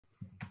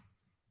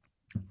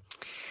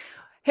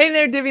Hey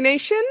there, Divi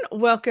Nation.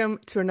 Welcome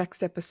to our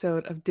next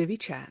episode of Divi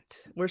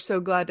Chat. We're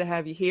so glad to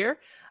have you here.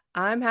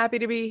 I'm happy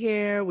to be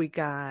here. We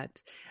got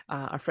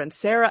our friend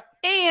Sarah,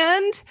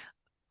 and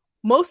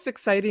most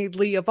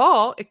excitingly of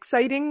all, is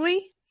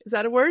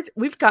that a word?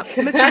 We've got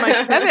Mr.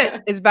 Mike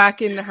Devitt is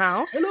back in the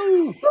house.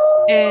 Hello.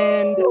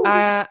 And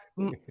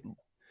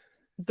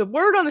the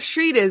word on the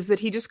street is that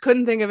he just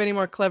couldn't think of any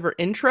more clever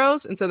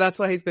intros, and so that's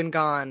why he's been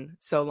gone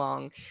so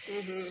long.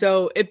 Mm-hmm.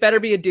 So it better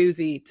be a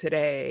doozy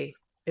today,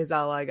 is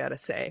all I gotta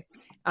say.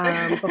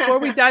 Before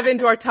we dive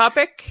into our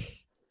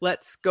topic,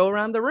 let's go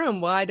around the room.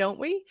 Why don't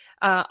we?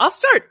 I'll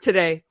start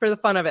today for the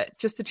fun of it,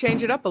 just to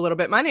change it up a little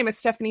bit. My name is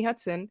Stephanie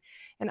Hudson,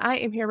 and I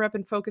am here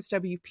repping Focus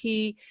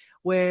WP,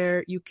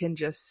 where you can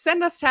just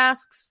send us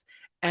tasks,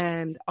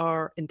 and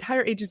our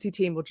entire agency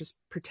team will just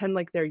pretend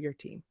like they're your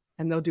team,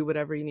 and they'll do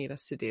whatever you need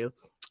us to do,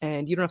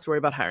 and you don't have to worry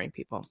about hiring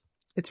people.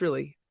 It's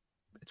really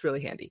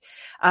handy.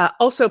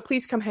 Also,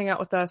 please come hang out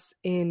with us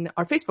in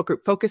our Facebook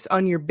group, Focus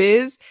on Your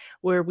Biz,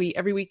 where we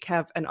every week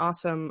have an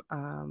awesome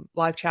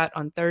live chat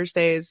on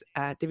Thursdays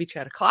at Divi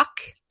Chat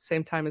o'clock,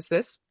 same time as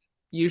this,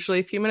 usually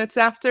a few minutes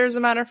after, as a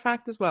matter of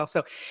fact, as well.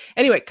 So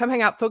anyway, come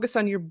hang out, Focus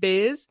on Your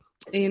Biz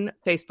in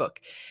Facebook.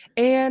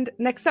 And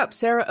next up,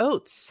 Sarah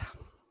Oates.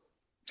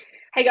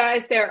 Hey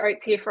guys, Sarah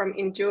Oates here from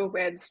Endure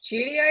Web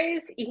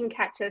Studios. You can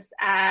catch us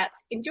at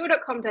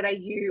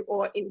endure.com.au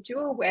or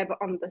Endure Web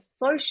on the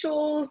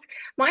socials.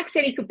 Mike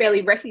said he could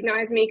barely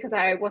recognize me because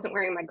I wasn't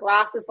wearing my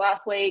glasses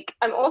last week.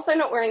 I'm also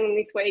not wearing them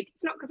this week.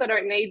 It's not because I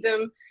don't need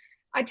them.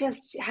 I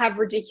just have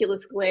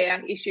ridiculous glare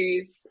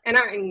issues, and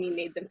I only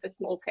need them for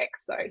small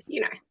text. So,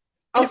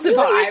 I'll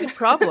survive. Really is a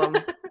problem.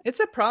 It's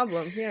a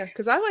problem, yeah.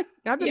 Because I've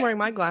been wearing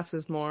my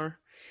glasses more.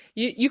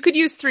 You could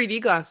use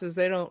 3D glasses.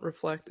 They don't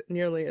reflect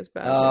nearly as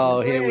bad.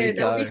 Oh, here we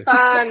go. That'll be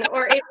fun.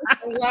 Or even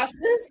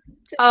sunglasses.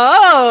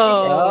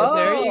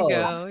 There you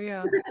go.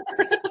 Yeah.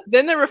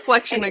 Then the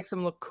reflection makes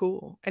them look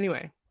cool.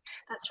 Anyway.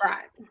 That's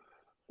right.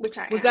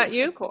 Was that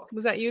you? Of course.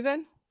 Was that you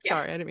then? Yeah.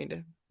 Sorry, I didn't mean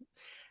to.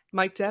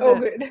 Mike Devitt. Oh,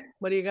 good.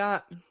 What do you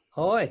got?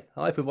 Hi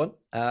everyone.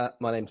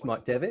 My name's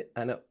Mike Devitt,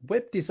 and at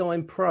Web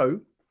Design Pro,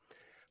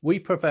 we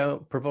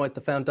provide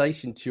the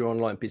foundation to your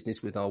online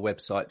business with our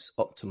websites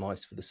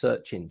optimized for the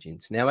search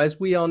engines. Now, as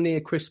we are near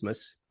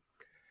Christmas,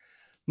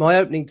 my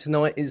opening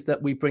tonight is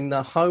that we bring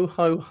the ho,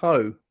 ho,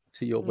 ho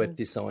to your web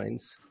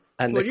designs.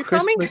 And what the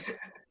Christmas,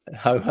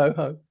 ho, ho,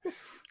 ho.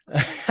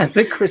 And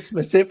the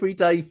Christmas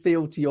everyday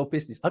feel to your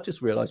business. I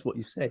just realised what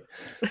you said.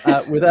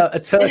 Without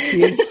a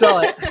turkey in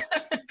sight.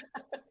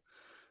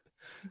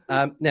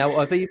 Now,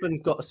 I've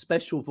even got a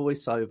special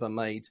voiceover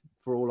made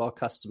for all our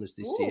customers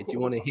this year. Do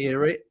you want to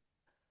hear it?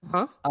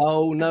 Huh?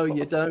 Oh, no,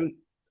 you don't.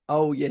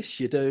 Oh,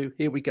 yes, you do.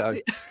 Here we go.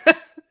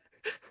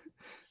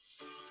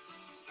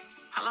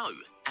 Hello,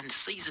 and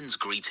season's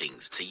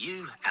greetings to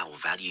you, our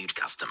valued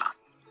customer.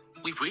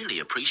 We've really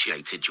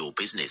appreciated your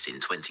business in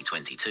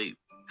 2022,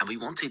 and we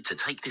wanted to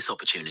take this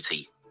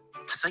opportunity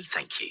to say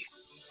thank you.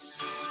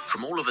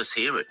 From all of us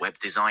here at Web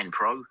Design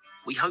Pro,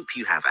 we hope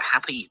you have a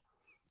happy...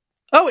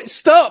 Oh, it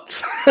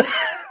stopped!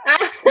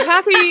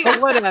 Happy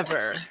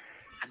whatever.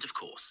 And of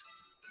course,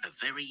 a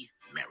very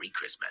Merry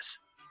Christmas.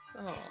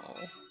 Oh,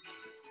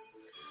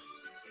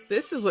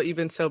 this is what you've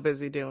been so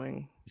busy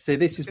doing. See,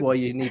 this is why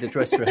you need a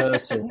dress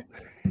rehearsal.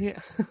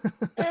 Yeah.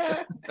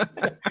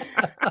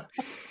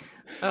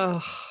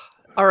 Oh,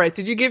 all right.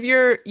 Did you give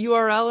your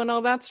URL and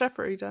all that stuff,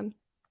 or are you done?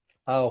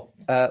 Oh,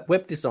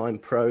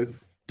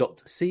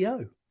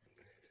 webdesignpro.co.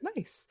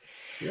 Nice.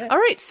 Yeah. All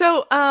right.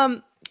 So,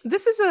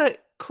 this is a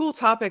cool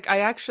topic.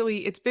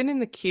 It's been in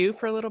the queue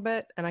for a little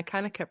bit, and I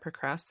kind of kept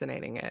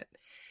procrastinating it.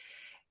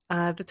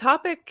 The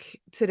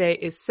topic today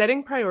is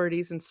setting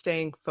priorities and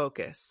staying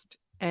focused.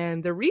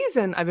 And the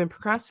reason I've been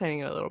procrastinating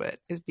it a little bit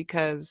is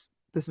because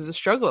this is a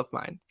struggle of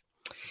mine.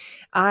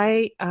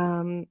 I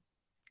don't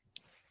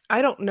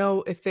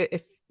know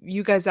if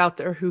you guys out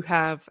there who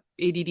have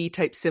ADD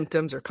type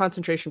symptoms or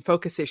concentration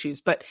focus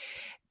issues, but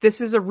this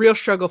is a real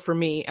struggle for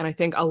me, and I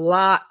think a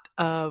lot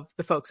of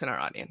the folks in our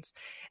audience.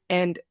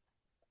 And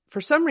for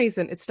some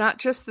reason, it's not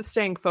just the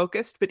staying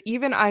focused, but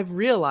even I've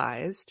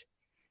realized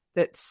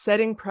that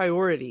setting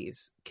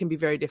priorities can be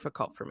very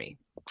difficult for me,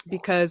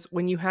 because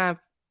when you have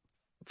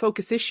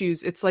focus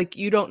issues, it's like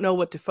you don't know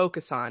what to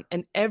focus on,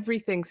 and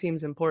everything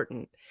seems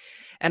important.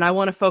 And I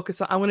want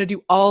to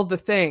do all the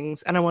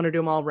things, and I want to do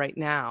them all right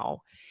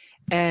now.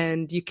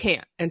 And you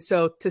can't. And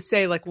so to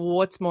say like, well,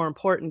 what's more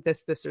important,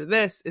 this, or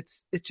this,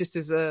 it just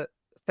is a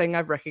thing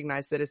I've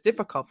recognized that is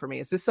difficult for me.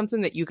 Is this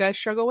something that you guys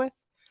struggle with?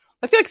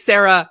 I feel like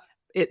Sarah,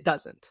 it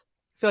doesn't.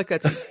 I feel like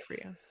that's easy for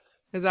you.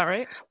 Is that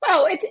right?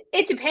 Well,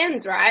 it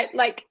depends, right?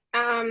 Like,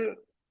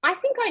 I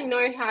think I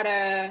know how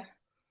to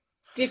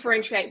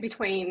differentiate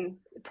between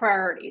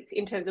priorities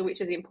in terms of which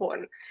is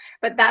important.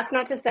 But that's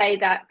not to say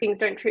that things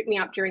don't trip me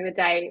up during the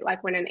day,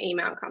 like when an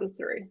email comes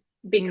through,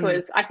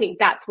 because I think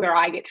that's where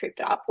I get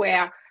tripped up,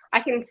 where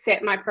I can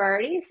set my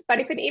priorities. But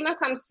if an email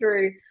comes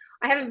through,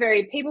 I have a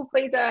very people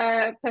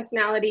pleaser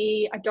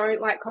personality. I don't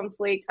like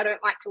conflict. I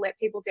don't like to let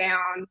people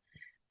down.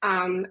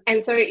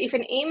 And so if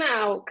an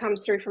email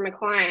comes through from a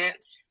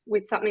client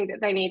with something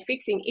that they need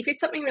fixing, if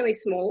it's something really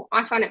small,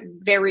 I find it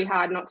very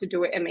hard not to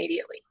do it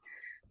immediately,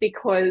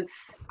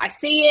 because I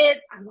see it,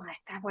 I'm like,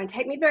 that won't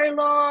take me very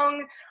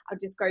long, I'll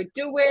just go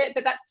do it.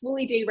 But that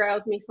fully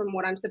derails me from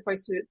what I'm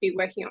supposed to be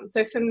working on.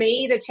 So for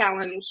me, the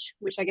challenge,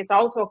 which I guess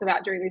I'll talk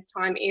about during this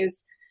time,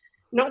 is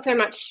not so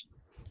much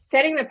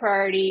setting the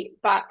priority,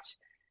 but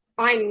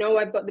I know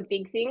I've got the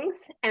big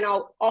things, and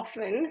I'll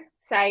often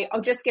say,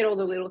 I'll just get all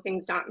the little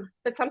things done.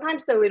 But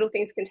sometimes the little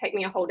things can take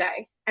me a whole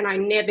day, and I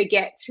never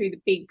get to the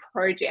big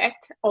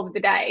project of the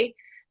day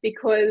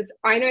because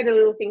I know the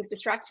little things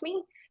distract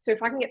me. So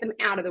if I can get them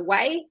out of the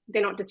way,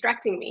 they're not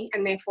distracting me,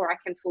 and therefore I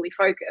can fully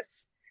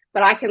focus.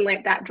 But I can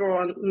let that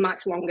draw on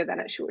much longer than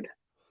it should.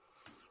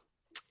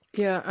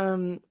 Yeah.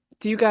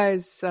 Do you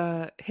guys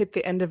hit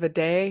the end of a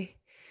day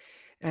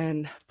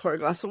and pour a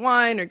glass of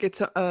wine or get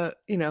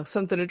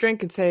something to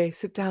drink and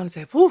sit down and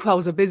say, "Whew, that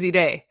was a busy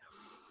day"?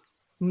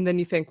 And then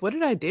you think, what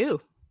did I do?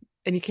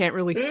 And you can't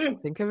really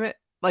think of it.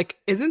 Like,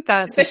 isn't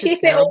that especially such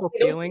a terrible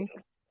feeling?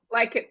 Things.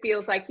 Like, it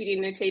feels like you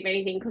didn't achieve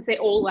anything because they're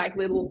all like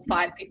little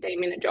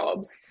 5-15-minute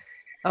jobs.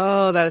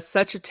 Oh, that is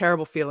such a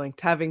terrible feeling,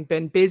 to having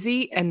been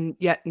busy and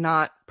yet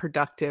not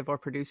productive or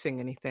producing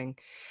anything.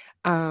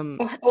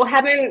 Or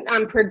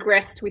haven't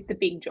progressed with the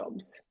big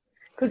jobs,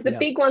 because the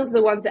big ones are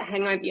the ones that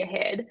hang over your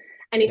head.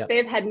 And if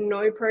they've had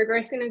no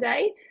progress in a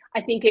day,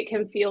 I think it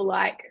can feel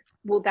like,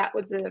 well, that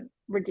was a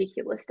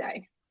ridiculous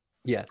day.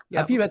 Yeah.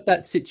 Have you had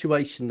that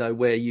situation, though,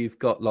 where you've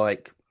got,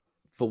 like,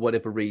 for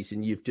whatever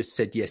reason, you've just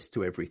said yes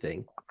to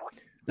everything?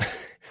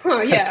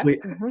 Oh, yeah.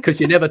 Because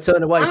you never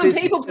turn away business.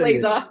 I'm a people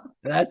pleaser.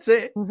 That's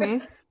it.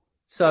 Mm-hmm.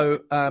 So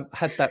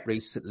had that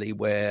recently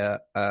where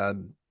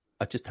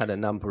I just had a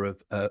number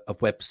of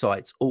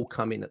websites all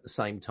come in at the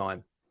same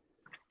time.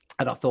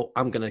 And I thought,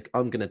 I'm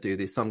gonna do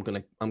this. I'm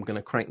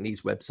gonna crank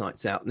these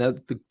websites out. Now,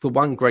 the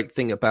one great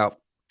thing about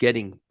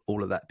getting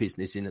all of that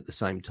business in at the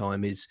same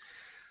time is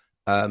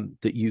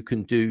that you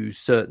can do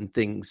certain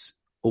things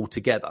all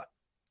together.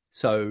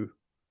 So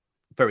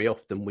very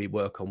often we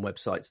work on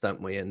websites,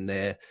 don't we?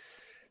 And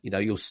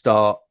you'll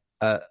start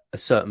a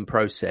certain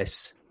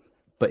process,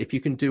 but if you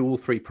can do all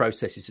three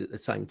processes at the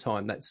same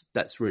time,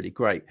 that's really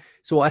great.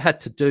 So what I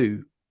had to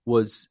do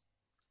was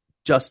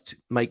just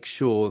make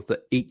sure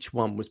that each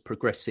one was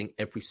progressing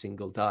every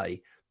single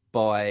day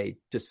by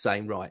just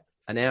saying, right,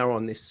 an hour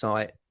on this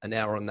site, an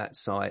hour on that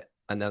site,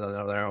 and then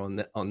another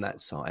hour on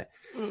that site,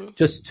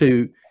 just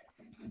to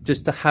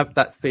have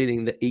that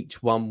feeling that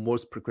each one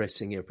was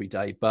progressing every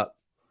day. But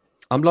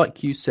I'm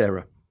like you,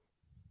 Sarah.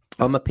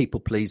 I'm a people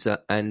pleaser,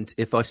 and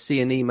if I see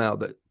an email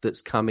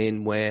that's come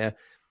in where,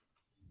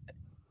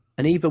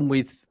 and even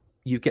with,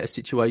 you get a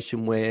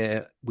situation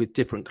where with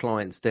different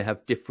clients, they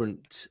have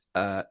different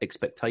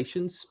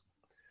expectations.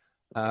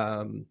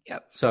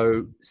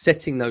 So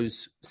setting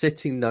those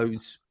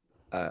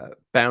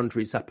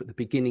boundaries up at the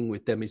beginning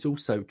with them is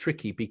also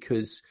tricky,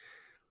 because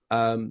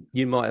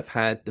you might have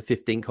had the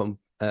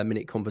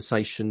 15-minute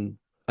conversation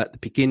at the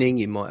beginning.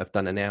 You might have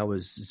done an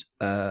hour's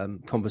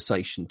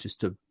conversation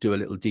just to do a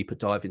little deeper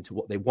dive into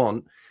what they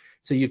want.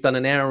 So you've done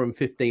an hour and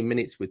 15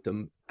 minutes with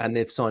them, and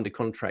they've signed a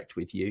contract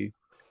with you.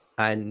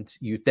 And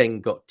you've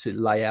then got to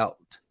lay out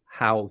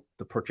how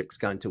the project's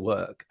going to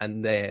work,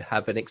 and they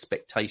have an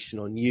expectation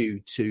on you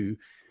to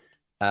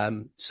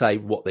say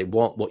what they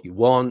want, what you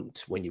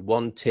want, when you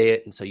want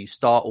it. And so you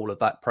start all of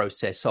that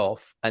process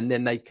off, and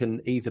then they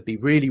can either be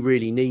really,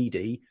 really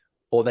needy,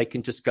 or they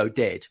can just go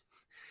dead.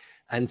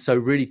 And so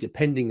really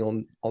depending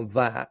on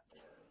that,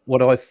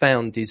 what I've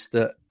found is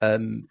that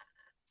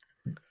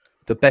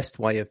the best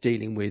way of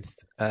dealing with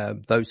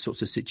those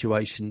sorts of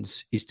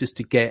situations is just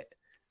to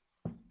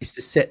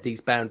set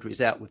these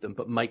boundaries out with them,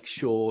 but make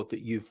sure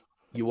that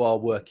you are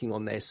working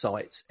on their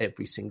sites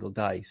every single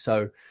day.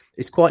 So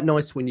it's quite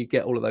nice when you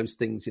get all of those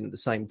things in at the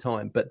same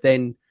time, but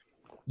then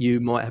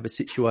you might have a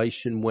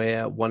situation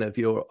where one of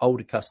your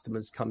older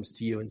customers comes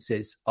to you and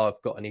says,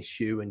 I've got an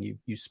issue, and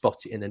you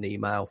spot it in an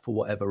email for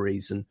whatever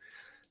reason,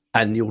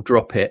 and you'll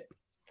drop it.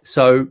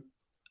 So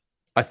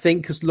I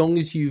think as long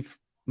as you've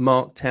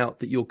marked out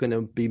that you're going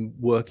to be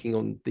working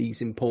on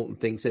these important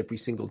things every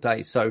single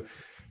day, so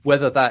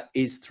whether that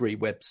is 3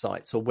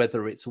 websites, or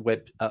whether it's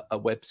a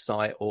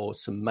website or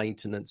some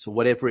maintenance or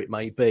whatever it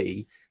may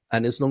be,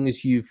 and as long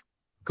as you've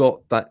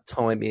got that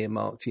time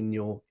earmarked in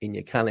your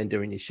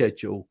calendar, in your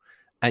schedule,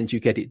 and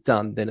you get it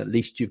done, then at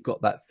least you've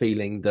got that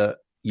feeling that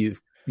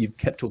you've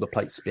kept all the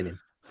plates spinning.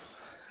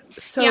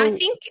 So, yeah, I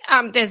think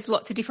there's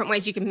lots of different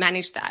ways you can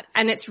manage that.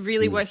 And it's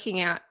really working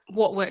out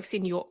what works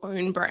in your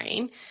own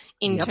brain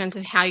in terms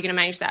of how you're going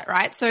to manage that,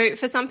 right? So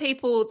for some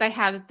people, they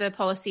have the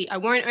policy, I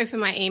won't open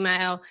my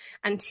email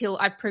until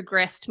I've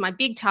progressed my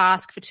big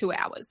task for 2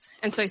 hours.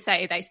 And so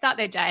say they start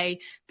their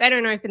day, they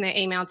don't open their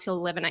email till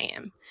 11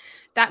 a.m.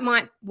 That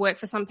might work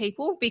for some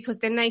people, because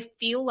then they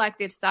feel like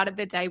they've started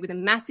their day with a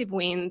massive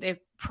win. They've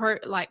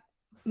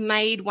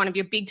made one of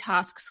your big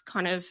tasks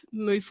kind of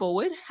move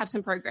forward, have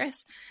some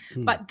progress.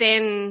 But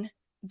then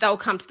they'll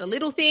come to the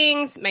little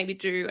things, maybe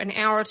do an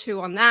hour or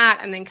two on that,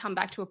 and then come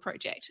back to a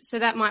project. So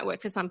that might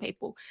work for some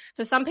people.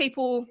 For some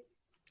people,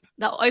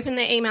 they'll open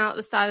their email at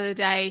the start of the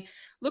day,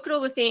 look at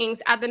all the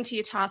things, add them to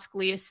your task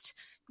list,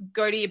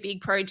 go to your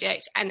big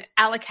project, and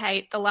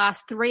allocate the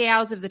last 3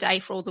 hours of the day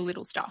for all the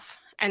little stuff.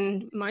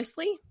 And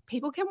mostly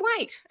people can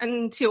wait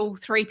until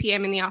 3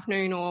 p.m. in the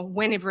afternoon or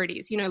whenever it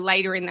is,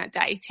 later in that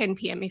day, 10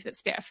 p.m. if it's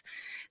Steph.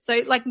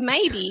 So like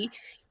maybe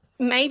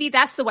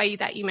that's the way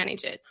that you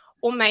manage it.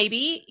 Or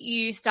maybe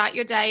you start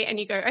your day and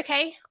you go,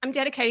 okay, I'm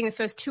dedicating the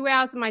first 2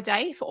 hours of my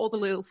day for all the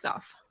little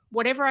stuff.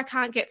 Whatever I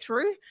can't get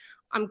through,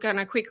 I'm going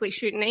to quickly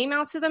shoot an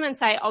email to them and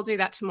say, I'll do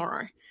that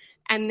tomorrow.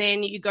 And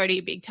then you go to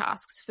your big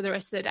tasks for the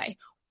rest of the day.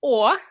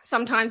 Or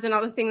sometimes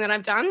another thing that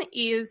I've done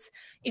is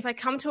if I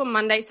come to a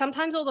Monday,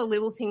 sometimes all the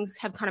little things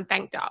have kind of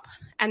banked up,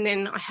 and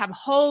then I have a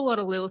whole lot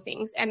of little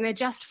things and they're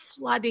just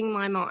flooding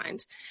my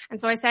mind. And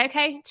so I say,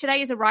 okay,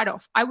 today is a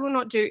write-off. I will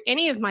not do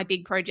any of my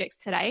big projects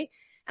today.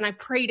 And I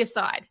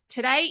pre-decide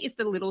today is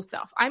the little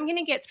stuff. I'm going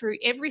to get through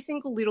every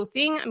single little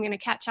thing. I'm going to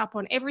catch up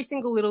on every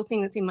single little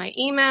thing that's in my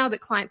email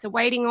that clients are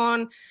waiting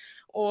on,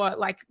 or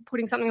like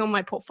putting something on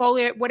my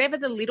portfolio, whatever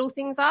the little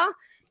things are,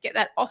 get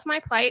that off my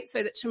plate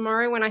so that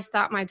tomorrow when I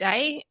start my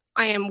day,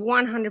 I am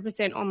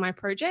 100% on my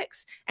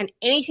projects, and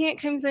anything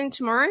that comes in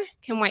tomorrow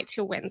can wait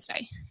till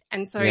Wednesday.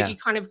 And so you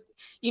kind of,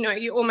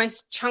 you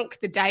almost chunk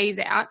the days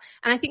out.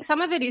 And I think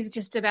some of it is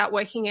just about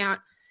working out,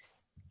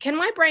 can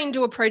my brain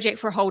do a project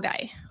for a whole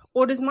day?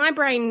 Or does my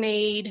brain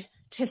need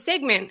to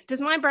segment? Does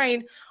my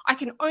brain, I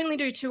can only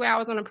do 2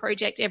 hours on a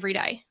project every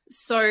day.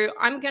 So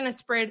I'm going to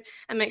spread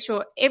and make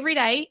sure every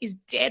day is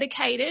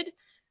dedicated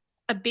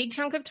a big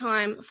chunk of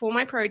time for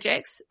my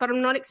projects, but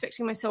I'm not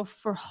expecting myself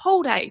for a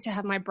whole day to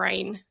have my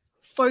brain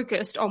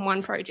focused on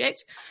one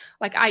project.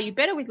 Like, are you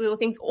better with little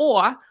things,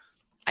 or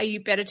are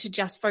you better to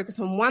just focus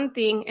on one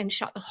thing and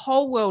shut the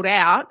whole world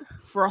out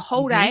for a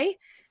whole day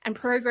and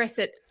progress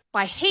it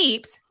by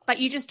heaps, but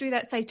you just do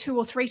that, say, 2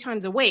 or 3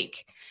 times a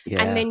week.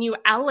 Yeah. And then you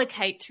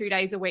allocate 2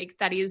 days a week.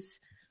 That is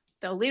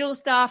the little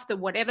stuff, the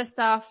whatever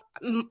stuff.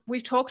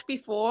 We've talked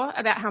before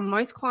about how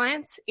most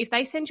clients, if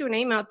they send you an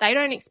email, they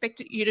don't expect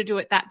you to do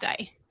it that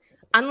day.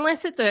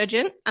 Unless it's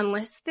urgent,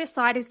 unless their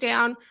site is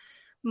down.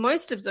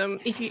 Most of them,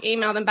 if you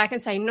email them back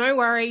and say, no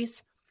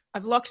worries,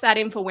 I've locked that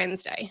in for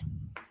Wednesday.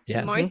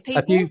 Yeah. Most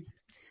people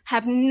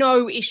have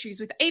no issues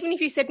with it. Even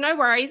if you said, no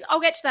worries, I'll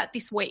get to that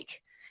this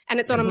week, and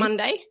it's on a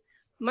Monday,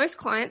 most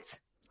clients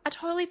are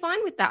totally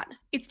fine with that.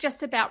 It's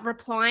just about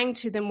replying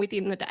to them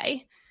within the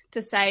day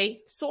to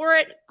say, saw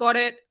it, got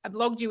it, I've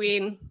logged you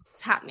in,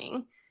 it's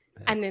happening,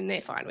 and then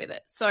they're fine with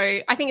it. So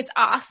I think it's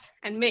us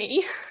and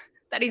me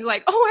that is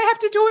like, oh, I have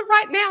to do it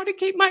right now to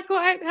keep my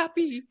client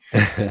happy.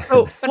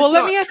 Well,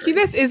 let me ask you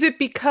this. Is it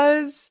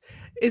because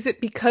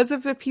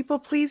of the people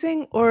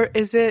pleasing, or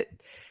is it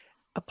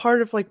a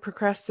part of like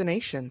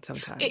procrastination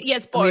sometimes?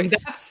 It's both. I mean,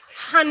 that's,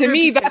 to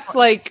me, that's both.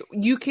 Like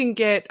you can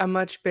get a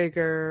much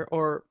bigger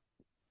or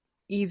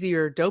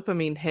easier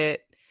dopamine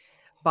hit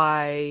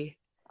by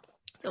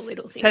the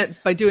little things.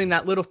 By doing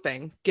that little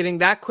thing, getting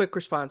that quick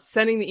response,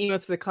 sending the email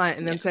to the client,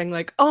 and them saying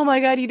like, oh my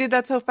God, you did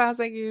that so fast.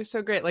 Thank you. You're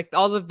so great. Like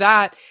all of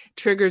that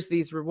triggers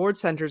these reward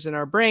centers in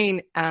our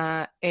brain.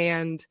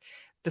 And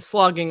the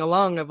slogging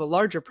along of a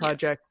larger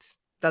project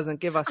doesn't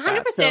give us 100%,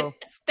 that. So.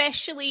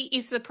 Especially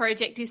if the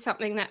project is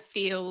something that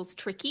feels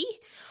tricky,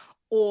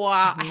 or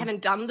I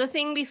haven't done the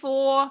thing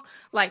before.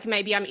 Like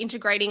maybe I'm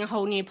integrating a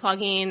whole new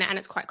plugin and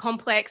it's quite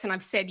complex and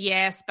I've said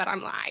yes, but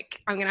I'm like,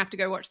 I'm going to have to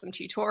go watch some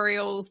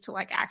tutorials to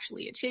like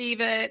actually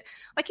achieve it.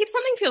 Like if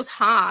something feels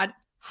hard,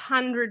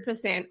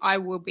 100% I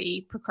will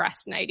be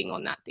procrastinating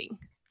on that thing.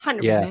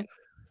 100%. Yeah.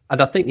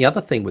 And I think the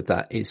other thing with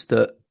that is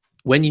that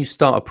when you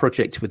start a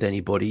project with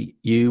anybody,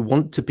 you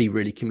want to be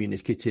really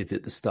communicative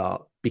at the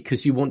start,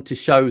 because you want to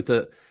show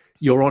that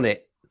you're on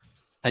it.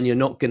 And you're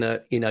not gonna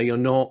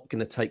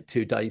take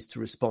 2 days to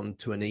respond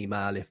to an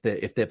email if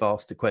they've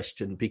asked a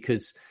question,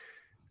 because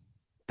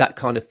that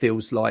kind of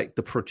feels like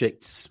the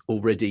project's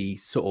already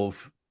sort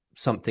of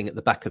something at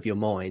the back of your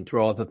mind,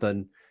 rather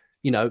than,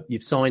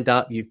 you've signed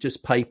up, you've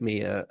just paid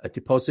me a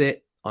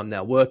deposit. I'm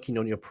now working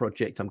on your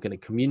project. I'm going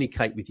to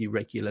communicate with you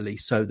regularly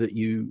so that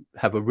you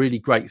have a really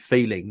great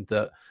feeling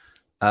that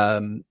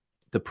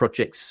the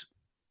project's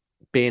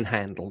being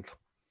handled.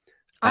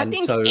 I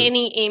think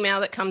any email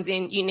that comes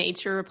in, you need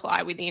to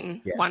reply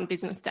within 1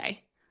 business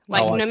day.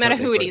 Like no matter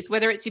who it is,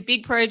 whether it's your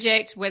big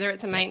project, whether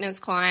it's a maintenance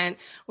client,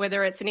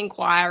 whether it's an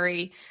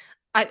inquiry,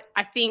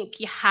 I think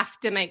you have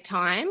to make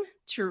time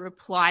to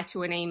reply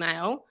to an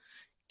email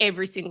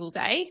every single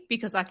day,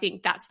 because I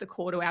think that's the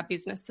core to our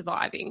business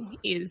surviving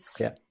is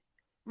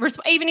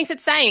even if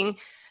it's saying,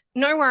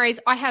 no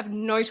worries, I have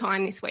no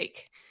time this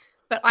week,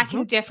 but I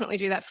can definitely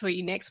do that for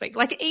you next week.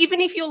 Like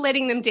even if you're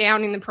letting them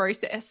down in the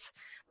process,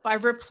 by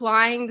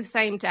replying the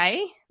same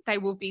day, they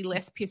will be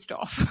less pissed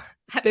off.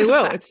 They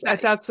will.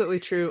 That's absolutely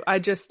true. I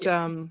just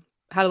had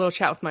a little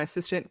chat with my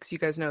assistant, because you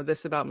guys know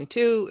this about me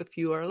too. If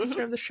you are a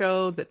listener of the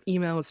show, that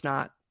email is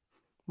not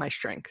my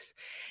strength.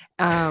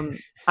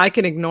 I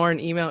can ignore an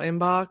email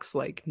inbox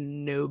like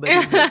nobody.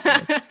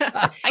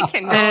 I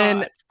cannot.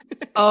 And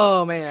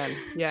oh man,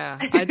 yeah.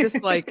 I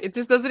just like, it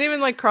just doesn't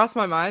even like cross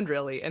my mind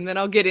really. And then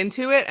I'll get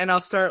into it and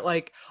I'll start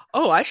like,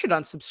 oh, I should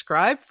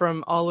unsubscribe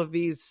from all of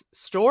these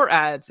store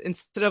ads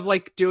instead of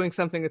like doing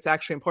something that's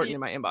actually important in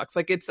my inbox.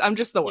 Like I'm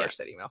just the worst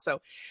at email.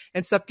 So,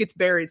 and stuff gets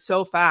buried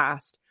so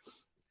fast.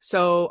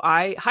 So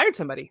I hired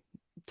somebody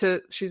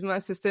she's my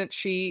assistant.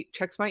 She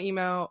checks my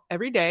email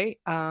every day.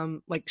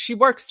 Like she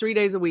works 3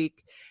 days a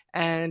week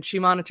and she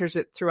monitors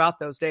it throughout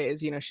those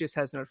days. You know, she just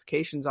has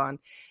notifications on.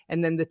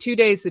 And then the 2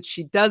 days that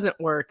she doesn't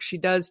work, she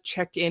does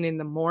check in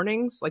the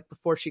mornings, like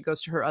before she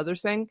goes to her other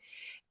thing.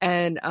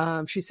 And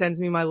she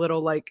sends me my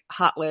little like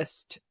hot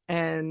list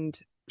and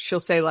she'll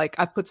say like,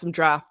 I've put some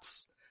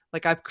drafts,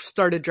 like I've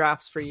started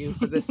drafts for you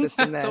for this, this,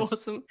 and this. That's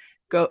awesome.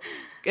 Go.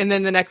 And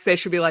then the next day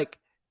she'll be like,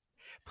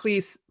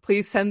 please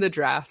send the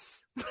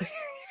drafts.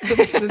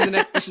 And the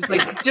next day she's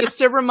like, just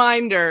a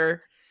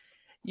reminder,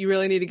 you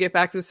really need to get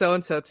back to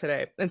so-and-so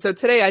today. And so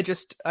today I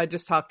just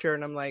talked to her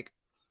and I'm like,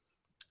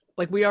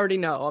 we already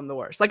know I'm the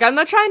worst. Like, I'm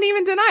not trying to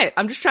even deny it.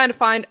 I'm just trying to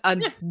find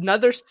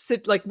another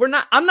like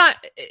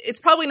it's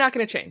probably not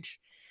going to change.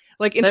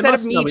 Like, instead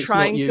of me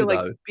trying to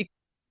like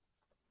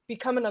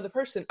become another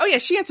person. Oh yeah.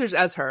 She answers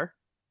as her.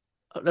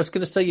 I was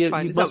going to say you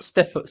must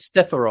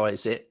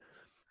Stepherize it.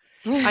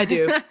 I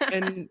do.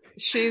 And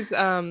she's,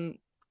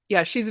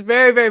 she's a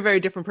very, very, very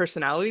different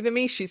personality than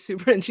me. She's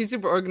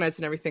super organized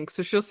and everything.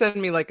 So she'll send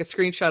me like a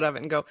screenshot of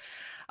it and go,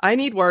 I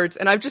need words.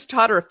 And I've just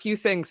taught her a few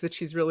things that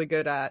she's really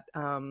good at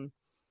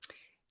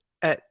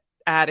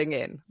adding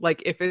in.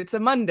 Like if it's a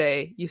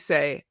Monday, you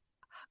say,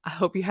 I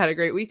hope you had a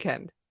great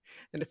weekend.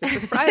 And if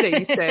it's a Friday,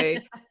 you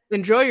say,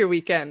 enjoy your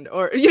weekend.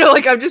 Or, you know,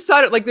 like I've just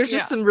taught it, like there's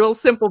just some real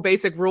simple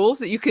basic rules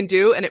that you can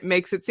do and it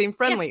makes it seem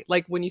friendly. Yeah.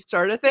 Like when you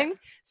start a thing,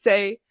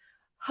 say,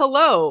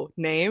 hello,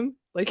 name.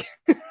 Like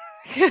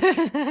she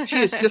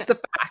is just the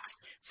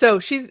facts. So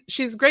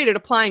she's great at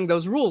applying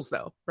those rules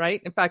though,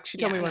 right? In fact, she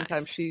told me one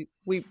time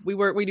we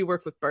do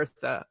work with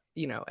Bertha,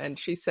 you know, and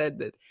she said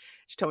that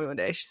she told me one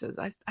day, she says,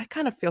 I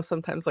kind of feel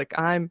sometimes like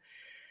I'm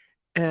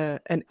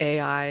an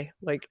AI,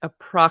 like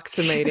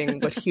approximating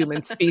what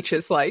human speech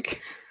is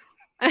like.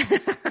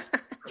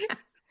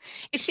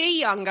 Is she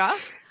younger?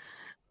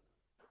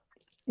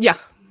 Yeah.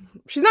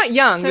 She's not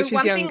young, but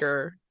she's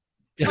younger.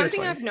 One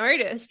thing I've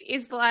noticed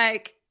is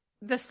like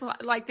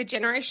the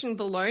generation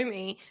below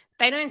me,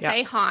 they don't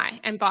say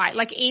hi and bye.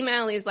 Like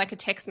email is like a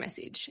text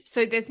message.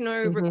 So there's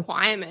no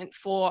requirement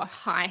for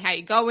hi, how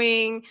you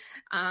going?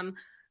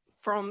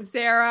 From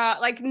Sarah,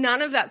 like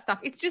none of that stuff.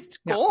 It's just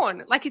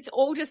gone. Like it's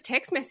all just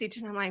text message.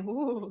 And I'm like,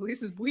 whoa,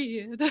 this is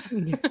weird.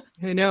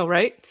 I know,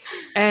 right?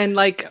 And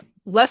like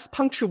less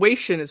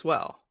punctuation as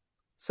well.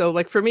 So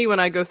like for me, when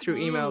I go through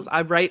emails,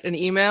 I write an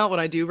email when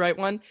I do write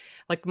one.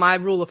 Like my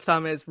rule of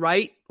thumb is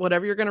write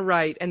whatever you're going to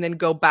write and then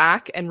go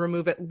back and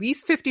remove at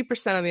least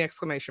 50% of the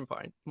exclamation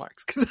point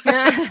marks. Cause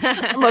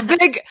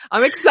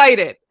I'm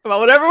excited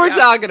about whatever we're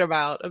talking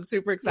about. I'm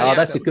super excited. Oh,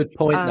 that's a good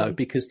point though,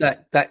 because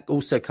that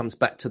also comes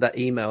back to that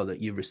email that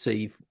you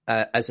receive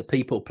as a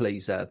people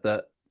pleaser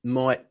that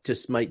might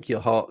just make your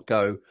heart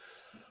go,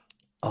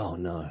 oh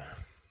no.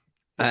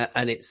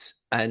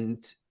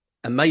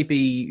 And maybe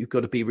you've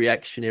got to be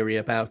reactionary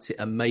about it.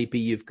 And maybe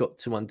you've got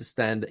to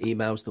understand that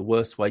email's the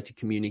worst way to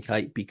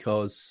communicate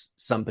because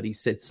somebody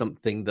said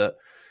something that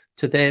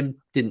to them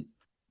didn't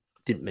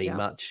mean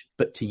much.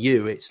 But to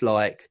you, it's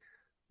like,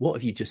 what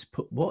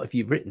have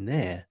you written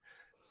there?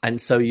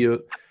 And so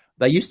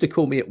they used to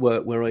call me at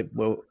work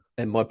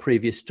in my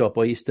previous job,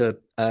 I used to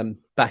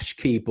bash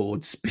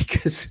keyboards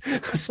because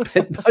I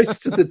spent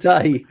most of the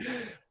day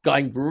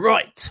going,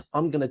 right,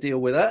 I'm going to deal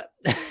with that.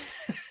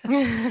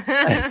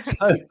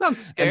 Sounds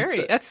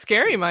scary. That's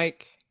scary,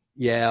 Mike.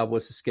 Yeah, I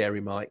was a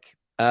scary Mike.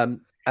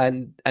 And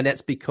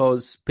that's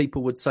because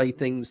people would say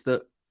things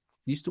that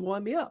used to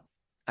wind me up.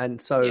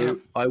 And so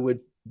I would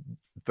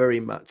very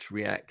much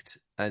react.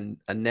 And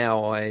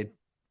now I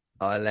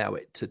allow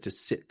it to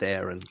just sit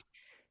there and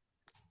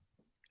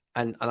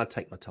I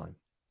take my time.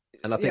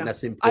 And I think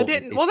that's important.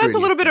 That's really a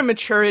little bit of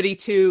maturity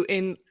too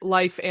in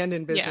life and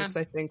in business.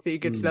 I think that you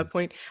get to that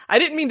point. I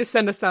didn't mean to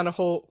send us down a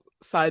whole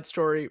side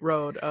story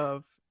road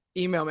of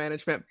email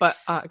management, but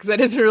because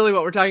that isn't really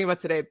what we're talking about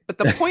today. But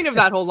the point of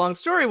that whole long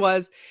story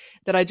was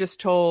that I just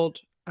told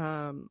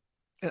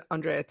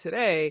Andrea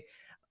today,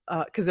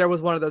 because there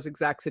was one of those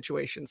exact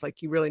situations,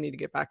 like you really need to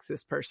get back to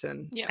this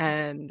person. Yeah.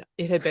 And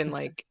it had been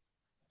like,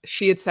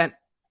 she had sent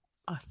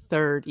a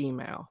third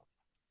email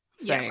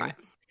saying,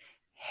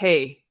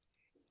 hey,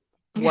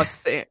 what's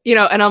the,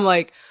 and I'm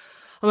like,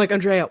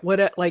 Andrea,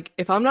 what, like,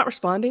 if I'm not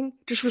responding,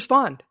 just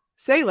respond.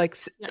 Say like,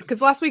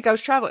 because last week I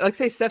was traveling, like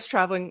say Steph's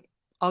traveling,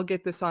 I'll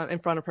get this on in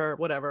front of her,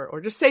 whatever, or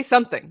just say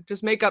something,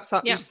 just make up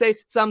something, just say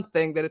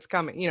something that it's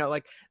coming,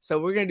 like, so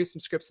we're going to do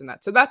some scripts in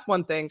that. So that's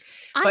one thing.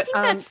 I think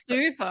that's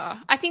super.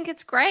 I think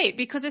it's great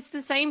because it's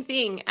the same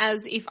thing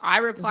as if I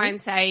reply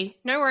and say,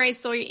 no worries,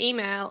 saw your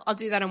email, I'll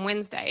do that on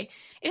Wednesday.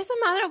 It doesn't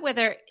matter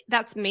whether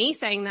that's me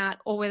saying that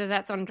or whether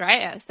that's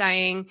Andrea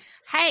saying,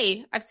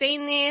 hey, I've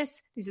seen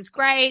this is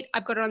great,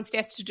 I've got it on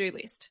Steph's to-do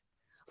list.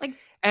 Like,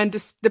 And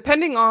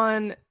depending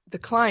on the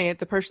client,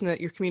 the person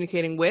that you're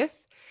communicating with,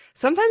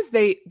 sometimes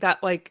that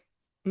like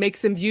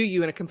makes them view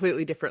you in a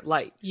completely different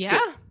light. Yeah.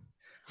 Too.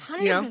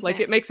 100%. You know, like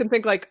it makes them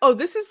think like, oh,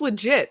 this is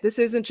legit. This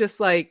isn't just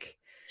like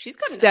she's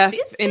got Steph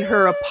in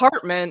her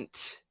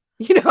apartment,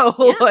 you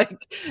know, like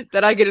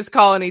that I could just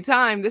call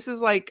anytime. This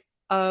is like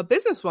a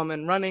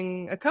businesswoman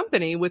running a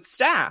company with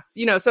staff,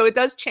 you know, so it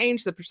does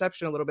change the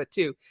perception a little bit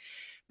too.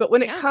 But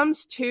when it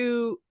comes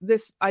to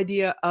this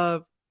idea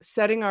of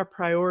setting our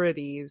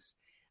priorities,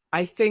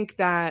 I think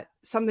that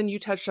something you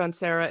touched on,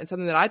 Sarah, and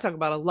something that I talk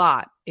about a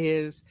lot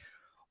is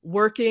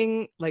work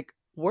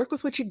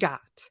with what you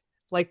got.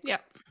 Like,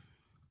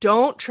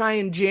 don't try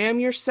and jam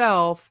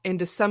yourself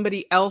into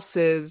somebody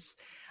else's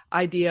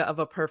idea of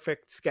a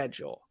perfect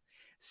schedule.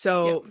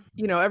 So,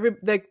 you know,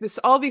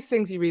 all these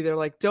things you read, they're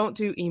like, don't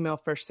do email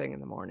first thing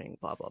in the morning,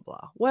 blah, blah,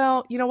 blah.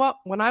 Well, you know what?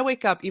 When I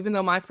wake up, even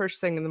though my first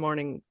thing in the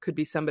morning could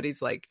be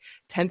somebody's like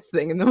 10th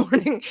thing in the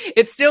morning,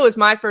 it still is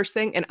my first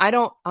thing. And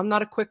I'm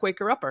not a quick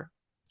waker upper.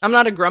 I'm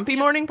not a grumpy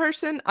morning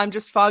person. I'm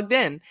just fogged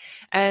in.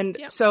 And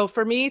so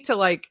for me to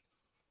like,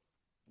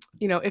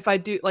 you know, if I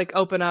do like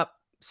open up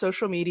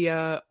social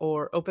media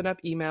or open up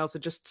emails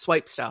and just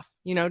swipe stuff,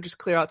 you know, just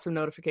clear out some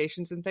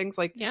notifications and things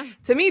like,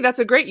 to me, that's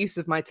a great use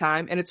of my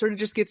time. And it sort of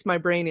just gets my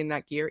brain in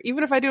that gear,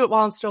 even if I do it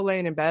while I'm still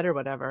laying in bed or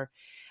whatever.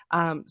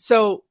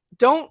 So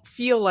don't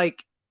feel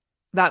like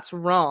that's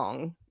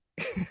wrong.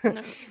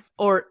 No.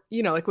 Or,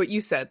 you know, like what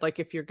you said, like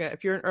if you're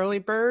an early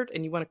bird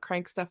and you want to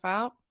crank stuff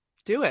out,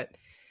 do it.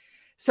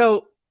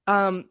 So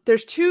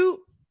there's two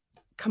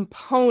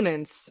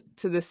components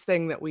to this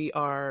thing that we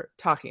are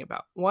talking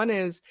about. One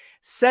is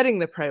setting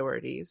the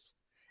priorities.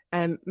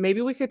 And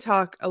maybe we could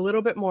talk a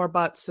little bit more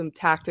about some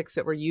tactics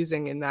that we're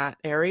using in that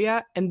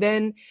area. And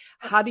then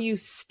how do you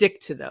stick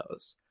to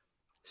those?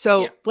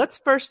 So let's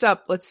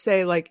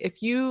say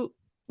like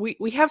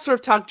we have sort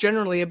of talked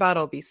generally about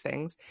all these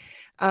things.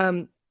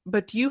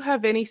 But do you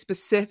have any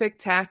specific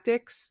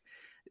tactics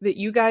that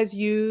you guys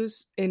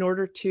use in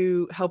order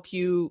to help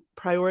you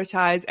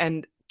prioritize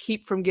and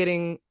keep from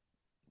getting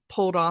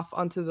pulled off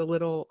onto the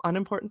little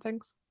unimportant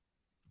things?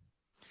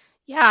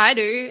 Yeah, I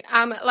do.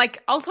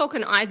 Like I'll talk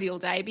an ideal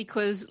day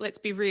because let's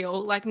be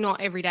real, like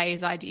not every day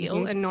is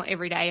ideal and not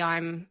every day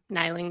I'm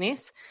nailing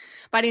this.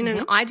 But in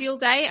an ideal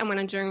day and when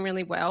I'm doing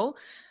really well,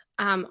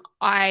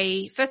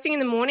 first thing in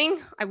the morning,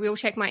 I will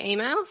check my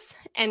emails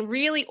and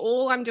really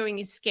all I'm doing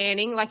is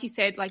scanning. Like you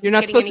said, like you're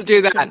not supposed to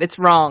do that. It's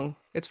wrong.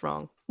 It's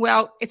wrong.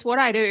 Well, it's what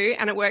I do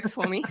and it works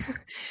for me.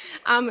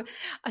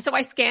 So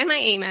I scan my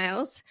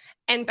emails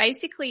and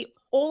basically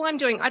all I'm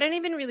doing, I don't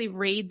even really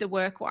read the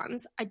work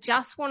ones. I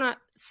just want to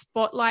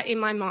spotlight in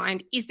my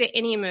mind, is there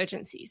any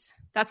emergencies?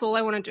 That's all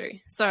I want to do.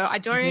 So I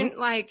don't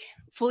like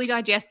fully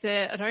digest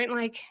it. I don't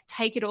like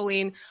take it all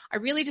in. I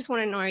really just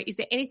want to know, is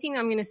there anything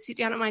I'm going to sit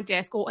down at my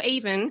desk, or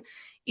even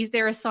is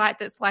there a site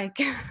that's like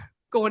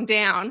gone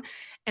down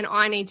and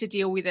I need to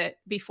deal with it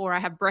before I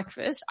have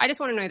breakfast? I just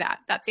want to know that.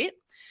 That's it.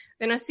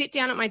 Then I sit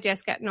down at my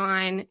desk at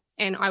 9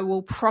 and I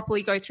will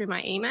properly go through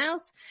my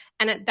emails.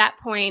 And at that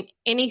point,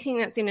 anything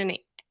that's in an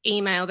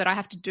email that I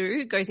have to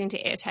do goes into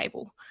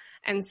Airtable.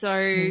 And so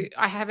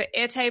I have an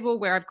Airtable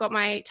where I've got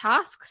my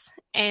tasks,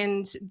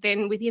 and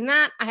then within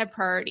that I have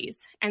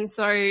priorities. And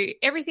so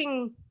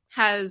everything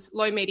has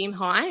low, medium,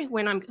 high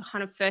when I'm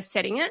kind of first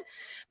setting it.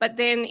 But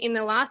then in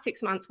the last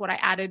 6 months, what I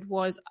added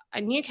was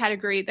a new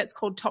category that's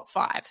called top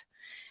 5.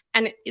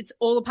 And it's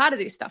all a part of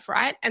this stuff,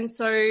 right? And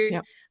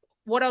so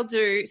what I'll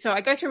do, so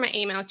I go through my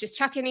emails, just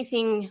chuck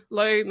anything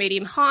low,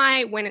 medium,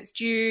 high, when it's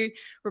due,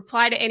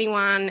 reply to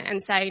anyone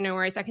and say, no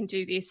worries, I can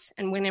do this,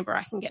 and whenever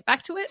I can get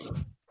back to it.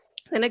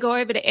 Then I go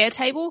over to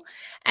Airtable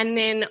and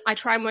then I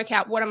try and work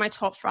out what are my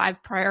top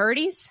 5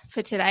 priorities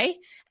for today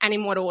and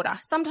in what order.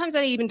 Sometimes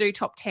I even do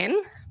top 10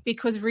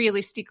 because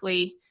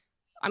realistically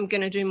I'm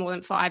going to do more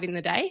than 5 in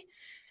the day.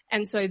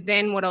 And so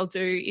then what I'll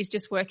do is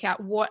just work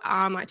out what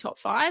are my top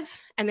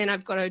 5. And then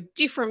I've got a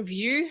different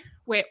view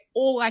where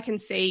all I can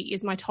see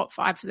is my top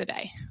 5 for the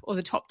day or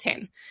the top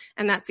 10.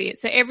 And that's it.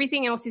 So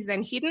everything else is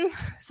then hidden.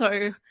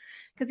 So,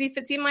 because if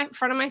it's in my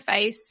front of my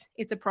face,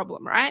 it's a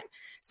problem, right?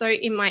 So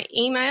in my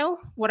email,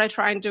 what I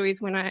try and do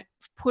is when I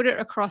put it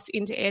across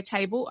into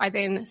Airtable, I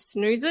then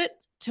snooze it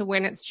to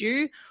when it's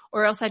due,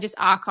 or else I just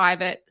archive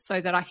it so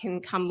that I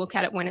can come look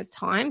at it when it's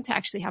time to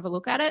actually have a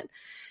look at it.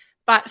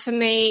 But for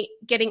me,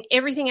 getting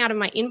everything out of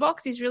my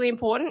inbox is really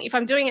important. If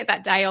I'm doing it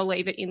that day, I'll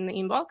leave it in the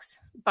inbox.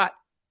 But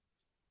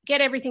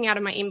get everything out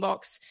of my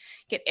inbox,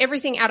 get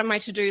everything out of my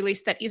to-do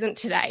list that isn't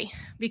today,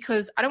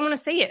 because I don't want to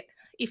see it.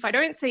 If I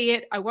don't see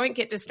it, I won't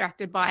get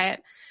distracted by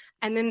it.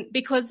 And then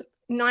because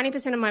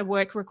 90% of my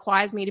work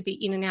requires me to be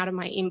in and out of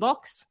my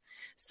inbox.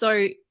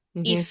 So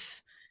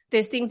if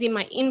there's things in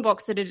my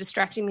inbox that are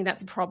distracting me,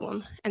 that's a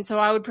problem. And so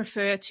I would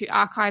prefer to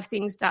archive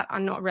things that are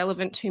not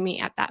relevant to me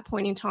at that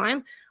point in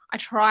time. I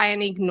try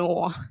and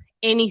ignore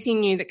anything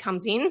new that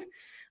comes in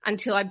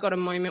until I've got a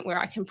moment where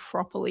I can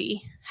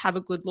properly have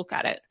a good look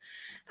at it.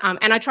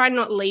 And I try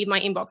not to leave my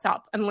inbox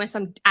up unless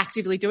I'm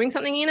actively doing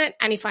something in it.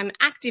 And if I'm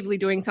actively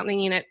doing something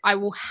in it, I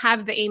will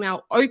have the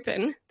email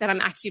open that I'm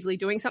actively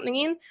doing something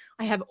in.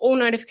 I have all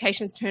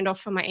notifications turned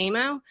off for my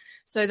email.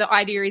 So the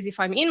idea is if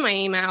I'm in my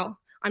email,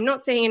 I'm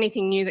not seeing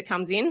anything new that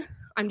comes in.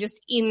 I'm just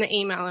in the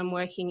email I'm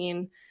working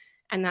in,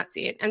 and that's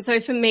it. And so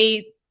for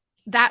me,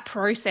 that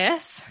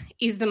process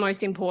is the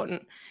most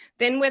important.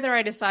 Then whether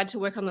I decide to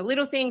work on the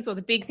little things or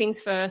the big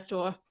things first,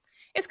 or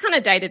it's kind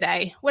of day to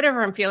day,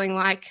 whatever I'm feeling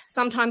like.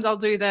 Sometimes I'll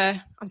do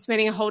I'm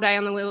spending a whole day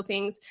on the little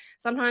things.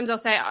 Sometimes I'll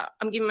say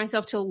I'm giving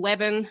myself till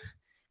 11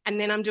 and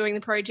then I'm doing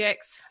the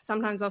projects.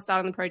 Sometimes I'll start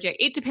on the project.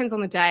 It depends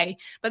on the day.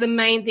 But the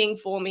main thing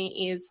for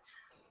me is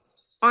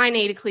I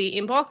need a clear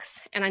inbox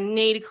and I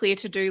need a clear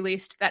to-do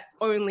list that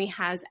only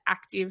has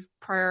active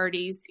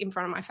priorities in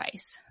front of my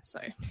face. So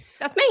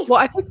that's me. Well,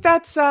 I think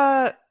that's,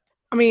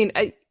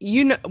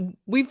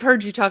 we've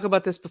heard you talk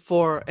about this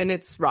before and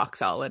it's rock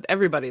solid.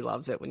 Everybody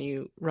loves it when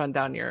you run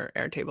down your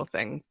Airtable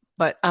thing.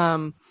 But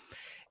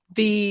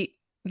the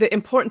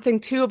important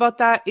thing too about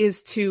that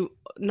is to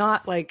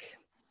not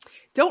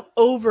don't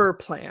over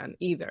plan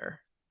either.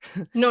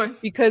 No,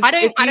 because I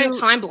don't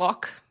time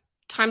block.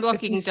 Time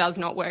blocking does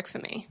not work for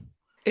me.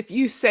 If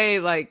you say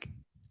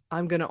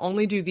I'm going to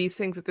only do these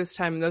things at this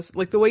time, and those,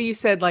 the way you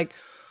said,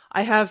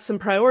 I have some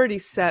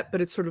priorities set,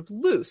 but it's sort of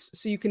loose.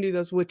 So you can do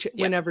those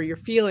whenever you're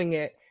feeling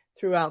it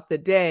throughout the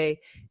day.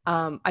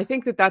 I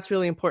think that that's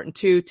really important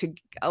too, to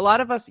a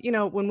lot of us,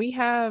 when we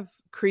have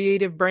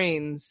creative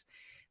brains,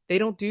 they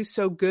don't do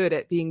so good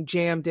at being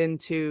jammed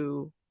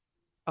into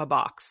a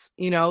box,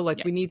 we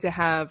need to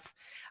have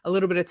a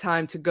little bit of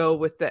time to go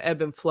with the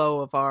ebb and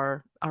flow of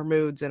our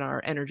moods and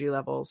our energy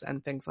levels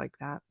and things like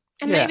that.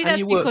 And maybe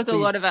that's because a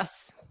lot of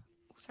us...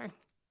 Sorry.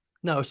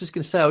 No, I was just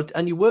going to say,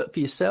 and you work for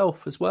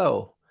yourself as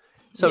well.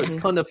 So it's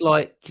kind of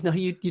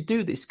you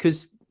do this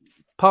because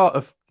part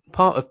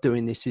of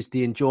doing this is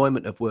the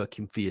enjoyment of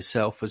working for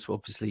yourself, as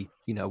obviously,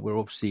 we're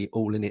obviously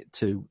all in it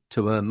to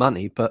earn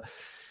money, but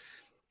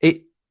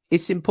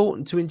it's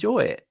important to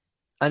enjoy it.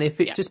 And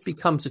if it just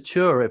becomes a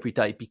chore every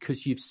day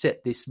because you've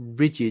set this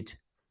rigid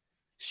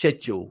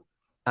schedule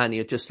and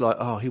you're just like,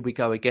 oh, here we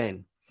go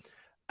again.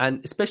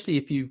 And especially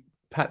if you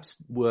perhaps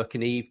work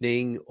an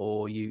evening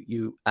or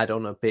you add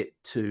on a bit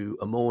to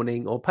a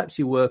morning, or perhaps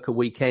you work a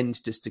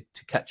weekend just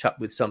to catch up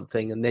with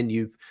something, and then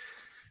you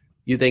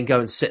then go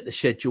and set the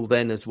schedule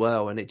then as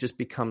well, and it just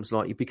becomes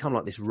you become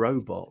like this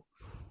robot.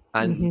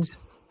 And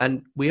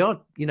and we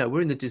are,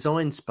 we're in the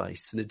design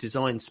space, and the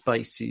design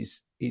space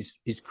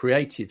is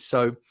creative.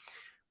 So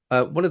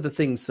one of the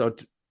things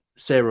that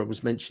Sarah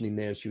was mentioning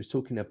there, she was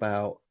talking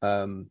about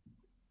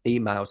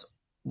emails.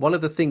 One of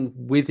the things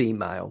with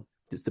email,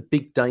 it's the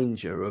big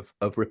danger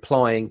of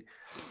replying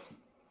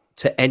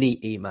to any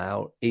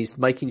email, is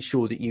making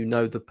sure that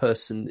the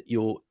person that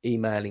you're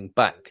emailing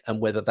back, and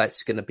whether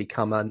that's going to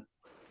become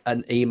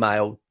an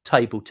email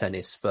table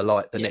tennis for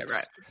the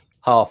next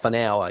half an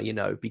hour,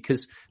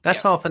 because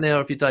that's half an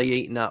hour of your day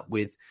eaten up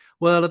with,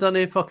 well, I don't know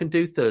if I can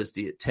do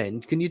Thursday at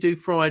 10. Can you do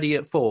Friday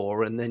at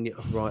 4? And then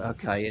right,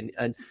 okay.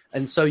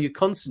 And so your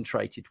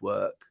concentrated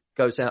work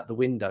goes out the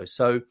window.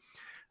 So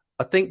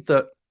I think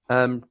that,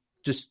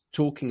 just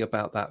talking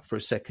about that for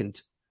a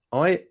second,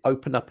 I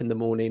open up in the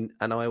morning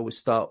and I always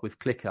start with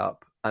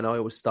ClickUp, and I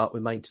always start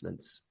with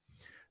maintenance,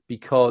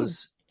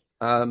 because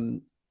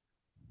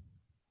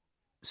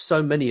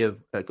so many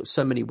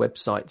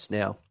websites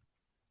now.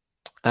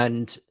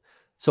 And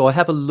so I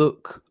have a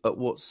look at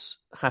what's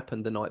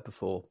happened the night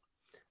before.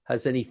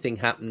 Has anything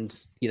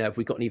happened? Have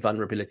we got any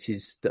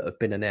vulnerabilities that have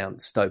been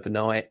announced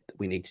overnight that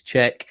we need to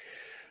check?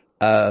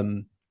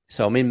 So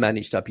I'm in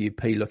Managed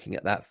WP looking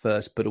at that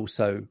first, but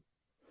also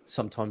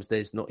sometimes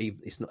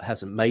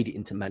hasn't made it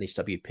into Managed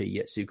WP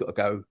yet, so you've got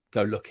to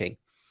go looking.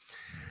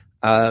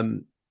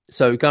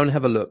 So go and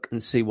have a look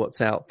and see what's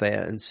out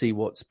there, and see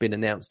what's been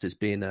announced as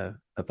being a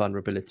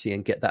vulnerability,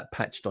 and get that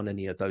patched on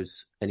any of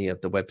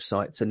the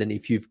websites. And then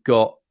if you've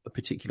got a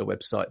particular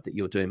website that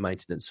you're doing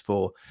maintenance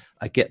for,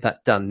 I get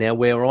that done. Now,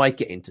 where I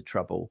get into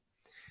trouble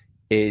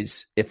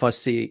is if I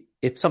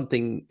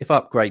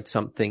upgrade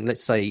something,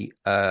 let's say,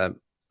 I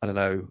don't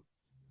know,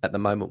 at the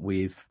moment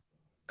with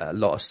a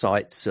lot of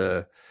sites,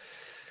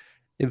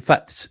 in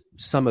fact,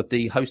 some of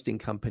the hosting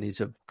companies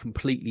have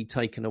completely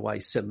taken away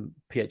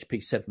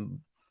PHP 7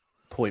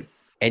 point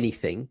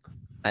anything,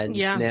 and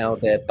now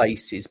their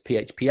base is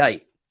PHP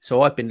 8.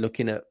 So I've been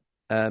looking at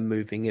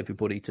moving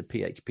everybody to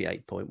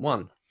PHP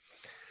 8.1.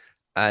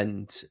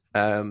 And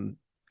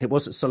it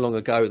wasn't so long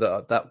ago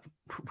that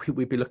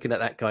we'd be looking at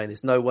that going,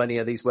 there's no way any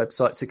of these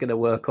websites are going to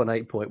work on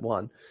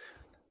 8.1.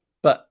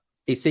 But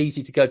it's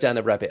easy to go down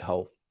a rabbit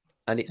hole,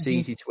 and it's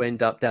easy to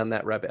end up down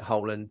that rabbit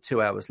hole, and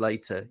 2 hours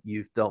later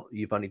you've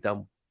only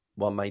done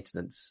one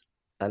maintenance,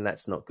 and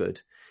that's not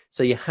good.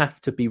 So you have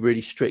to be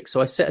really strict.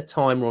 So I set a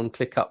timer on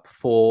ClickUp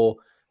for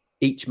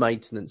each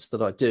maintenance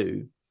that I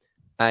do,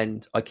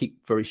 and I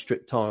keep very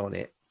strict eye on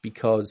it,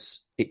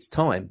 because it's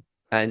time.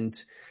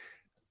 And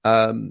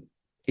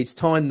it's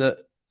time that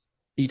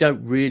you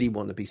don't really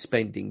want to be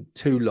spending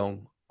too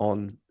long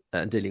on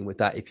dealing with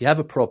that. If you have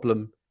a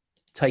problem,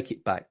 take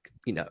it back,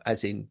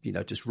 as in,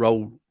 just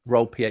roll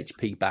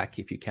PHP back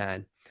if you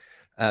can.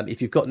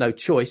 If you've got no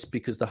choice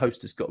because the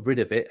host has got rid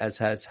of it, as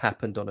has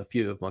happened on a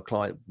few of my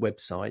client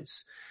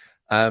websites,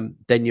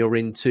 then you're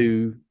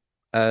into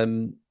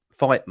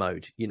fight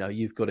mode.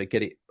 You've got to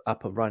get it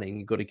up and running.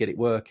 You've got to get it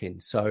working.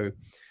 So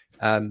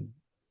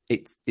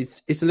it's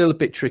a little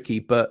bit tricky,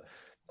 but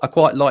I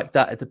quite like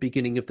that at the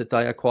beginning of the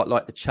day. I quite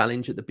like the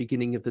challenge at the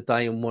beginning of the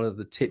day. And one of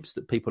the tips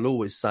that people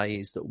always say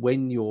is that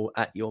when you're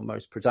at your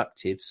most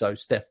productive, so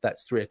Steph,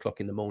 that's 3 o'clock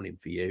in the morning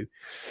for you,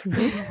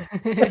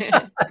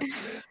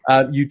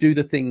 you do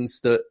the things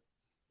that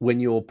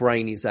when your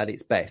brain is at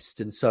its best.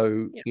 And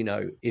so,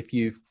 if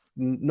you've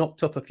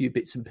knocked off a few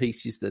bits and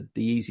pieces, the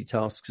easy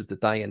tasks of the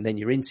day, and then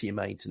you're into your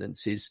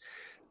maintenances,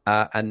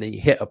 and then you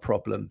hit a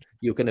problem,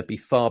 you're going to be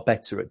far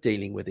better at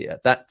dealing with it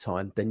at that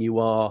time than you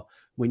are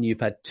when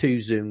you've had 2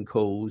 Zoom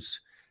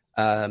calls,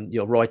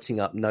 you're writing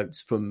up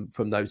notes from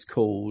those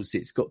calls.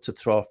 It's got to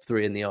throw off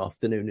 3 in the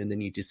afternoon, and then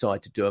you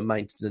decide to do a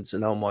maintenance,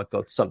 and oh my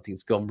God,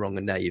 something's gone wrong,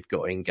 and now you've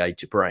got to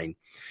engage your brain.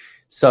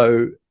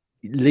 So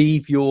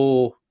leave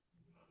your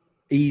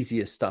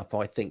easier stuff,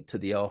 I think, to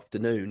the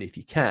afternoon if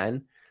you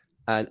can,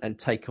 and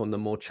take on the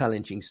more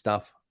challenging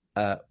stuff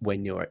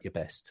when you're at your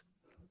best.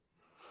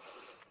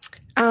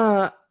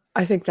 I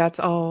think that's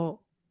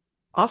all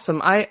awesome.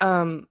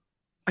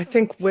 I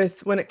think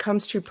when it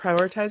comes to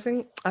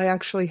prioritizing, I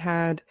actually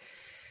had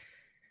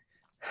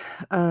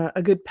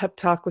a good pep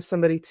talk with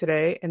somebody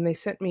today, and they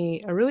sent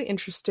me a really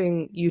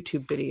interesting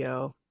YouTube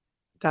video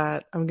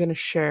that I'm going to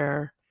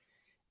share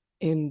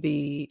in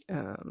the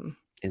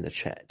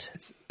chat.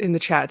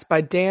 It's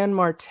by Dan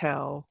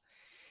Martell,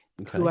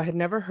 who I had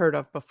never heard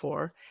of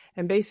before.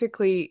 And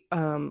basically,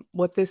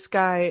 what this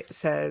guy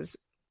says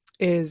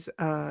is,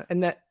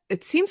 and that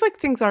it seems like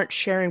things aren't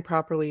sharing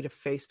properly to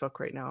Facebook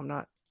right now.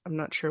 I'm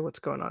not sure what's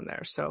going on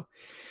there. So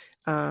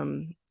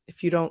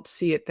if you don't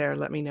see it there,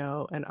 let me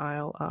know, and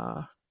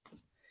I'll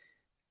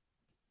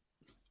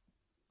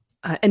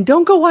and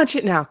don't go watch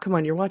it now. Come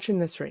on, you're watching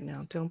this right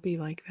now. Don't be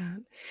like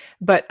that.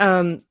 But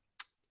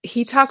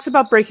he talks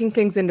about breaking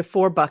things into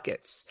 4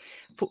 buckets.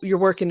 Your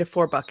work into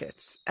 4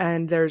 buckets.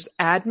 And there's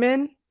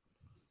admin,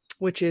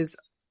 which is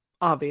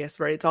obvious,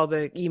 right? It's all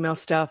the email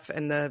stuff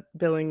and the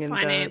billing and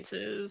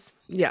finances.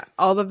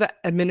 All of the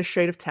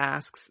administrative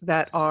tasks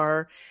that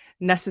are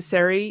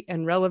necessary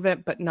and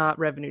relevant, but not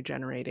revenue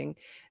generating.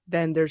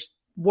 Then there's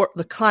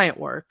the client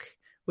work,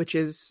 which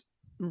is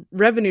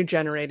revenue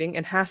generating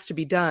and has to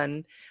be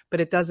done,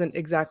 but it doesn't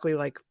exactly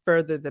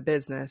further the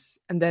business.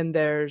 And then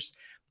there's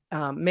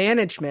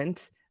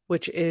management,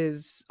 which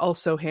is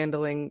also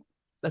handling,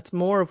 that's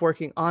more of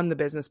working on the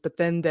business. But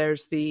then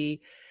there's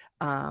the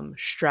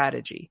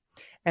strategy.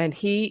 And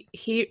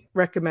he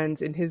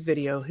recommends in his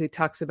video, he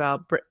talks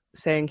about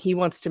saying he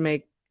wants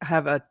to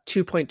have a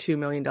 $2.2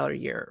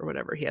 million year or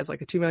whatever. He has a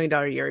 $2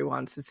 million year he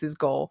wants. It's his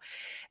goal.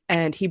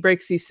 And he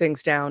breaks these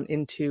things down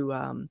into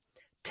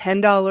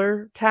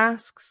 $10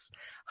 tasks,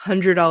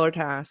 $100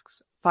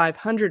 tasks,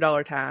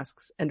 $500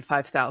 tasks, and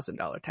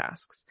 $5,000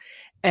 tasks.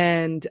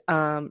 And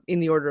in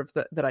the order of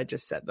that I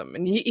just said them.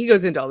 And he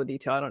goes into all the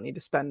detail. I don't need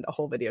to spend a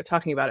whole video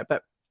talking about it.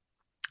 But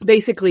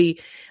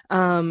basically,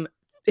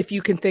 if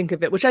you can think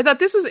of it, which I thought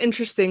this was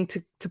interesting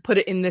to put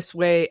it in this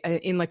way,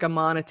 in a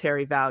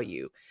monetary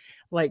value,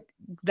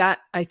 that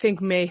I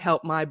think may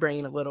help my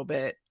brain a little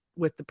bit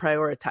with the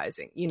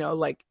prioritizing.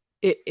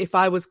 If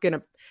I was going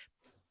to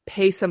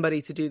pay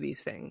somebody to do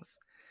these things,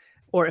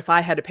 or if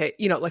I had to pay,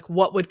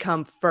 what would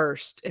come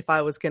first if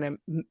I was going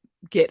to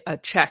get a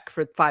check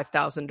for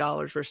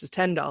 $5,000 versus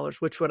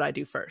 $10, which would I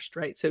do first,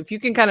 right? So if you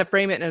can kind of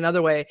frame it in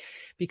another way,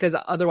 because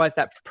otherwise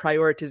that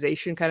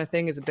prioritization kind of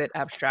thing is a bit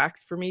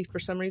abstract for me for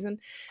some reason.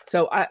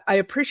 So I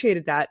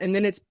appreciated that. And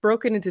then it's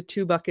broken into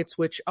 2 buckets,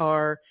 which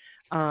are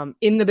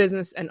in the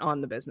business and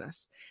on the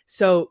business.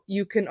 So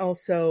you can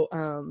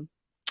also,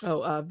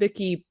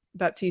 Vicky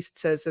Baptiste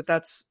says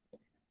that's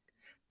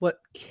what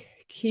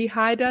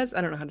Kihai does. I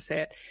don't know how to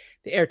say it.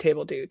 The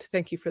Airtable dude.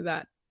 Thank you for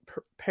that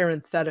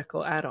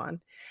parenthetical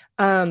add-on.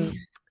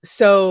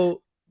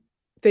 So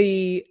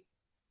the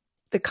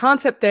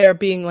concept there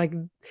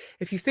being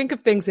if you think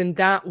of things in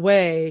that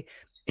way,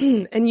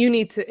 and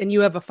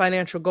you have a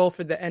financial goal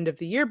for the end of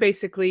the year,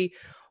 basically,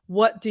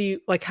 what do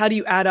you how do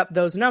you add up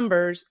those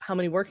numbers? How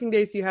many working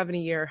days do you have in a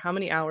year? How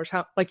many hours?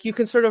 You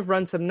can sort of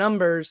run some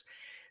numbers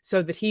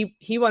so that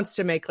he wants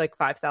to make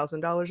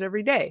 $5,000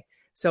 every day.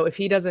 So if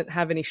he doesn't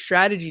have any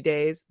strategy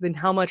days, then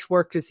how much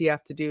work does he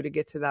have to do to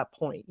get to that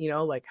point?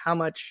 How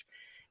much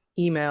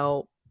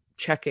email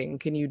checking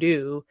can you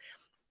do?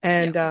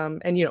 And,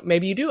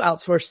 maybe you do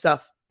outsource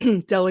stuff,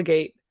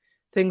 delegate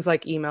things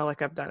like email,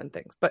 like I've done and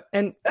things.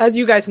 And as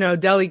you guys know,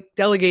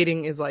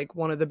 delegating is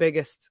one of the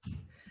biggest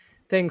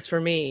things for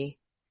me,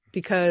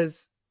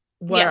 because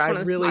it's one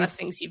of the smartest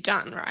things you've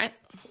done, right?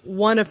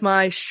 One of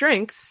my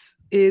strengths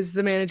is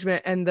the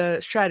management and the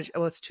strategy.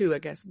 Well, it's 2, I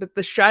guess, but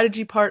the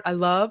strategy part I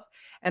love.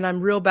 And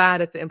I'm real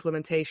bad at the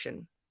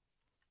implementation.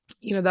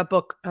 That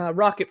book,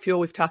 Rocket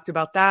Fuel, we've talked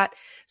about that.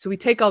 So we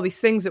take all these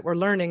things that we're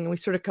learning and we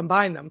sort of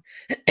combine them.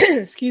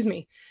 Excuse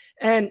me.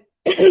 And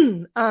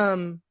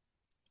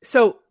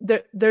So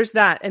there's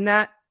that, and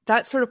that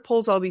sort of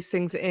pulls all these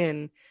things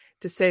in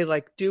to say,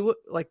 like,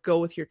 go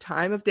with your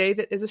time of day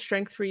that is a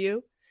strength for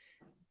you,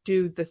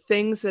 do the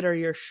things that are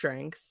your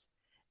strength,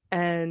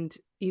 and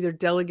either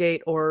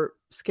delegate or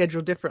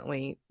schedule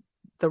differently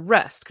the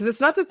rest, because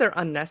it's not that they're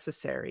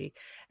unnecessary.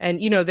 And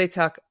they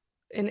talk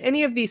in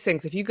any of these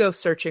things, if you go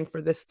searching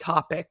for this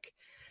topic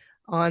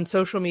on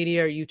social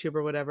media or YouTube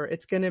or whatever,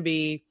 it's going to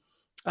be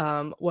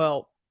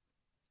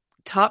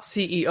top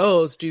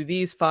CEOs do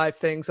these 5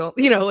 things,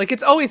 like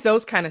it's always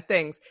those kind of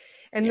things.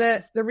 And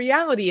the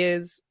reality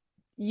is,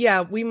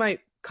 we might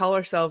call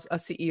ourselves a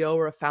CEO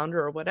or a founder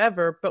or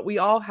whatever, but we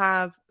all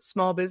have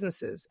small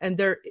businesses, and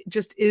there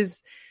just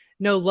is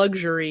no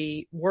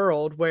luxury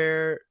world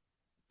where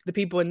the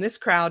people in this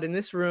crowd, in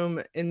this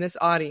room, in this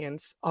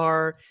audience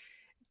are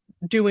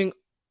doing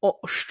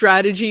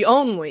strategy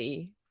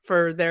only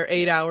for their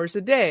 8 hours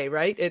a day,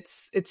 right?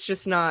 It's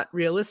just not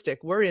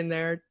realistic. We're in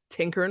there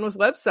tinkering with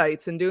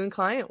websites and doing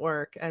client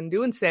work and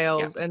doing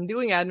sales and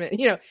doing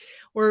admin.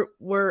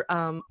 We're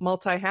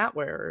multi-hat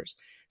wearers.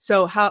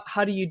 So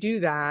how do you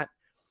do that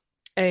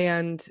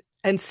and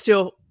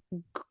still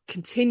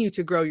continue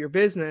to grow your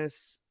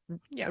business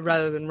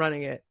rather than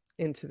running it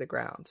into the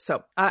ground?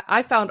 So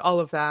I found all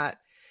of that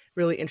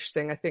really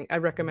interesting. I think I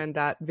recommend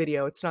that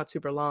video. It's not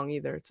super long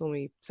either. It's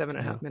only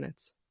 7.5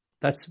 minutes.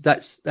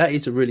 That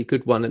is a really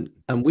good one.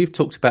 And we've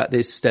talked about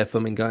this, Steph,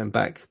 going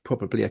back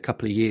probably a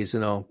couple of years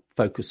in our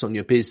Focus on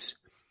Your Biz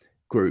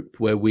group,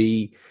 where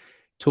we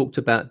talked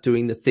about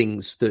doing the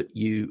things that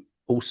you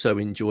also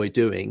enjoy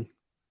doing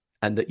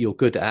and that you're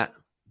good at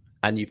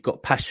and you've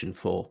got passion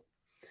for.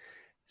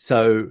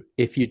 So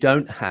if you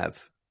don't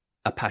have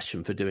a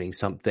passion for doing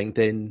something,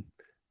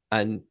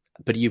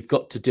 but you've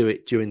got to do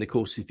it during the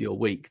course of your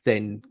week,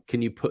 then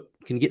can you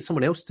get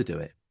someone else to do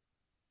it?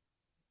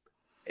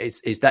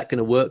 Is that going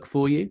to work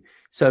for you?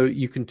 So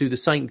you can do the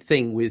same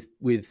thing with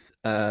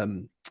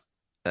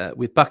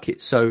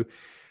buckets. So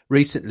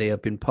recently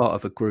I've been part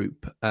of a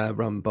group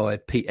run by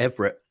Pete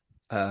Everett,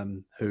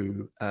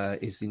 who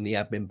is in the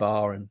admin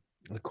bar, and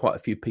quite a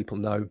few people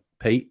know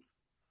Pete.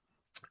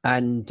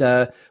 And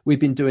we've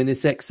been doing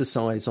this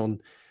exercise on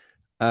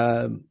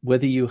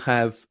whether you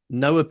have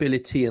no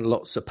ability and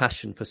lots of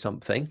passion for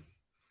something.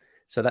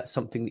 So that's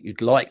something that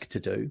you'd like to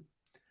do.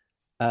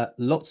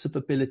 Lots of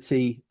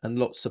ability and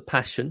lots of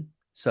passion.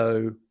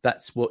 So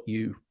that's what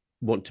you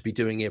want to be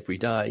doing every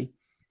day.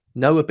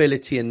 No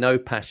ability and no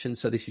passion.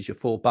 So this is your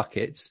 4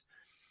 buckets.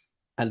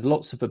 And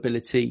lots of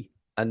ability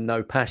and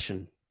no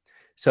passion.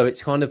 So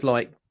it's kind of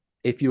like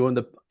if you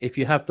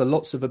have the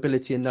lots of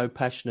ability and no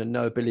passion, and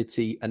no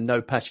ability and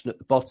no passion at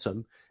the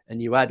bottom,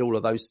 and you add all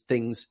of those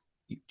things,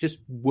 you just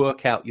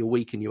work out your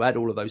week and you add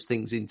all of those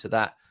things into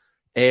that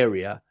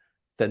area,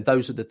 then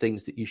those are the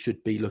things that you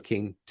should be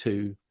looking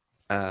to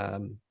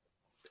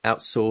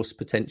outsource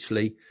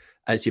potentially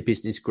as your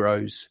business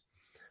grows,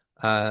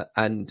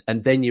 and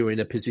then you're in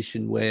a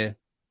position where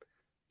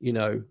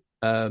you're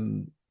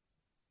on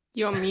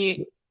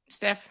mute,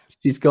 Steph.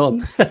 She's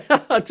gone.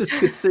 I just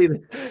could see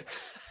that.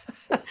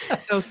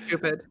 So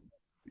stupid.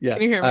 Yeah.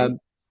 Can you hear me?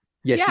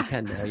 Yes, you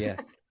can now. Yeah.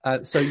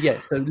 So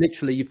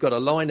literally you've got a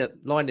line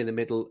in the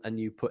middle, and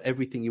you put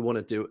everything you want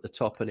to do at the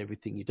top and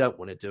everything you don't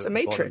want to do at the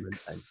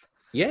matrix.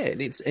 bottom.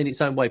 And it's in its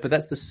own way, but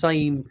that's the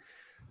same.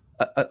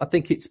 I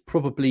think it's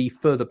probably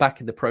further back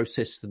in the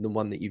process than the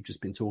one that you've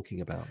just been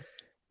talking about.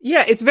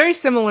 Yeah, it's very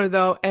similar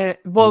though.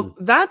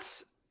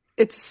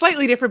 It's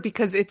slightly different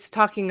because it's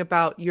talking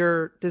about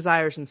your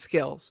desires and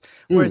skills,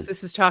 whereas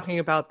this is talking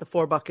about the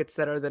 4 buckets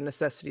that are the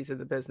necessities of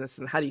the business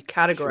and how do you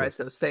categorize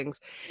those things.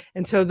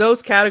 And so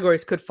those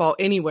categories could fall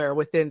anywhere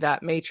within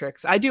that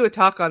matrix. I do a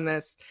talk on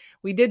this.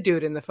 We did do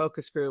it in the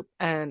focus group,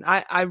 and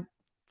I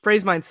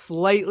phrase mine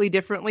slightly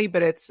differently,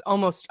 but it's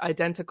almost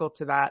identical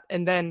to that.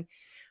 And then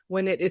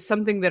when it is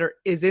something that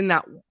is in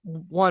that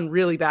one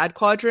really bad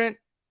quadrant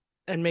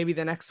and maybe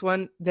the next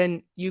one,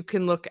 then you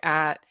can look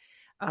at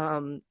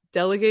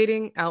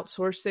delegating,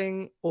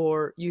 outsourcing,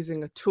 or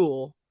using a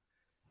tool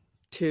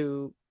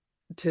to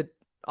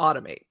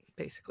automate,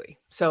 basically.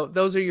 So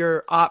those are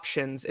your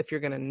options if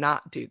you're going to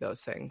not do those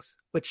things,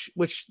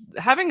 which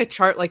having a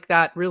chart like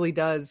that really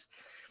does.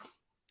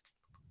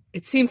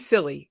 It seems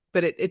silly,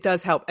 but it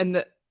does help.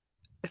 And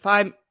if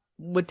I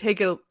would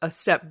take a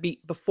step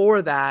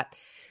before that,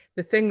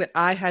 the thing that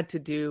I had to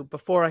do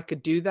before I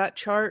could do that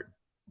chart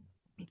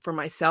for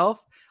myself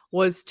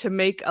was to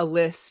make a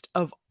list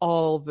of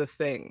all the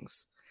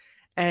things.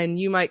 And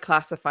you might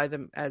classify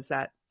them as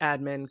that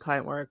admin,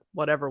 client work,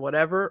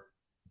 whatever,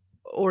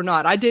 or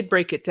not. I did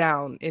break it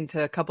down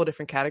into a couple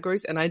different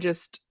categories, and I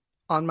just,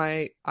 on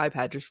my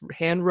iPad, just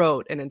hand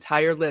wrote an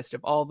entire list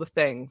of all the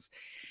things.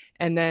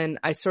 And then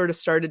I sort of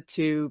started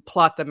to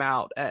plot them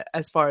out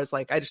as far as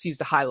I just used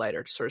a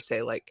highlighter to sort of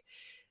say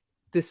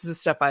this is the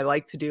stuff I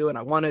like to do and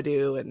I want to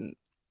do, and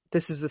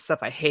this is the stuff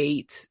I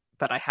hate,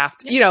 but I have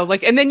to,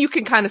 and then you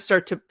can kind of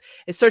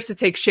it starts to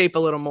take shape a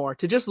little more.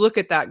 To just look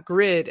at that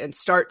grid and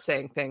start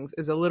saying things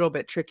is a little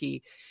bit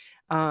tricky.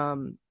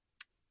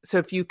 so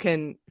if you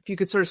could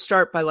sort of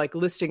start by like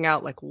listing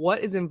out like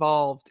what is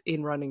involved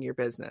in running your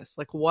business,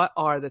 like what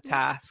are the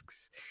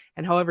tasks,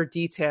 and however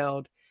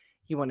detailed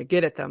you want to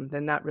get at them,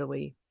 then that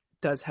really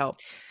does help.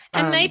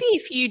 And maybe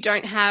if you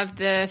don't have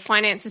the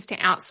finances to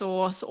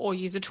outsource or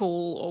use a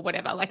tool or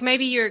whatever, like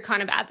maybe you're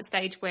kind of at the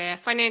stage where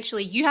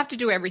financially you have to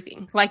do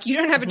everything. Like you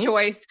don't have a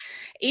choice.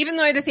 Even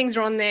though the things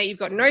are on there, you've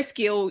got no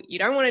skill, you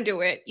don't want to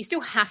do it, you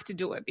still have to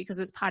do it because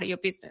it's part of your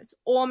business.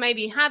 Or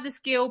maybe you have the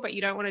skill, but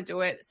you don't want to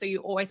do it, so you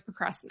always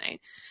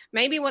procrastinate.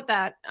 Maybe what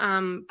that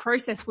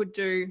process would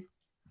do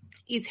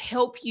is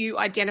help you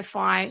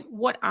identify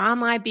what are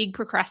my big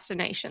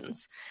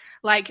procrastinations.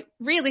 Like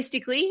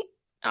realistically,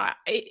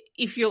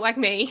 if you're like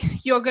me,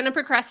 you're going to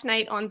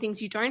procrastinate on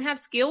things you don't have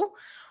skill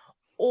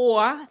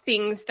or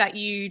things that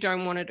you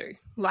don't want to do.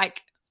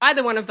 Like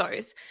either one of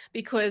those,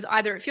 because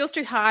either it feels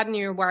too hard and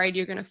you're worried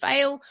you're going to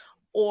fail,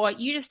 or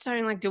you just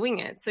don't like doing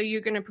it. So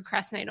you're going to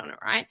procrastinate on it,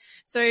 right?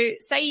 So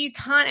say you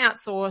can't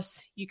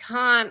outsource, you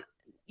can't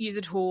use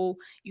a tool,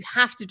 you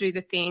have to do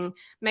the thing.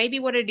 Maybe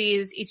what it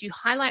is you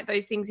highlight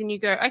those things and you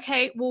go,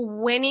 okay, well,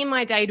 when in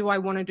my day do I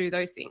want to do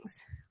those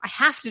things? I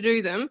have to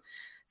do them.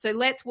 So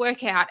let's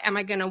work out, am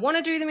I going to want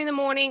to do them in the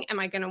morning?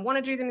 Am I going to want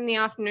to do them in the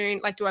afternoon?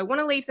 Like, do I want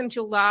to leave them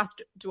till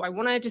last? Do I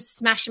want to just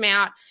smash them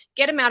out,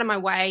 get them out of my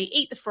way,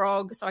 eat the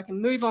frog so I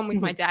can move on with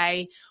my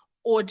day?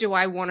 Or do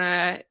I want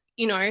to,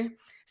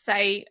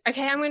 say,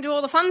 okay, I'm going to do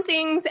all the fun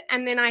things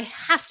and then I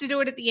have to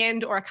do it at the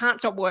end, or I can't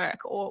stop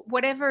work, or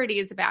whatever it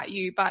is about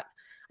you. But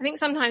I think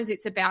sometimes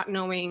it's about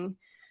knowing,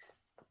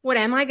 what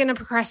am I going to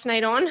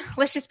procrastinate on?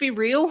 Let's just be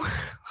real.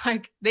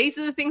 Like, these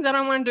are the things I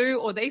don't want to do,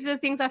 or these are the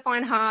things I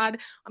find hard.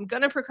 I'm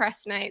going to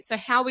procrastinate. So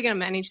how are we going to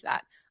manage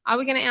that? Are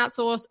we going to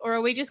outsource, or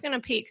are we just going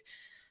to pick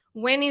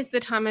when is the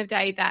time of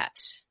day that,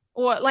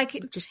 or like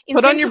just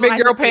put on your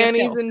big girl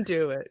panties yourself. And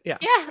do it. Yeah.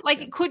 Yeah.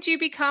 Like, could you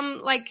become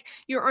like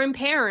your own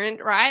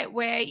parent, right?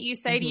 Where you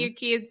say to your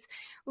kids,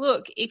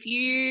 look, if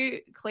you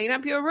clean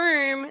up your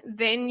room,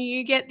 then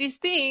you get this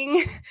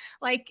thing.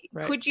 Like,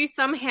 could you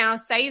somehow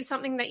save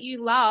something that you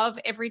love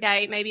every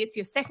day? Maybe it's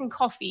your second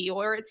coffee,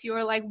 or it's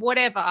your like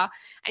whatever.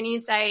 And you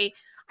say,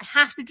 I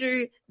have to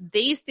do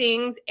these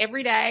things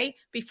every day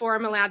before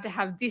I'm allowed to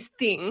have this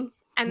thing.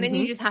 And then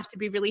you just have to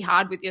be really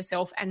hard with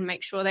yourself and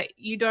make sure that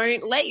you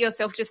don't let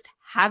yourself just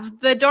have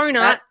the donut.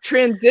 That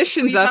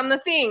transitions us on the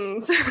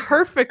things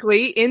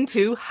perfectly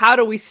into how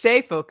do we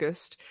stay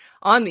focused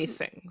on these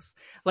things?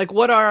 Like,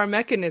 what are our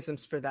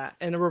mechanisms for that?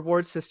 And a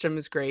reward system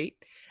is great.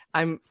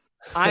 I'm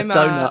a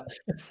donut.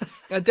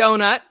 A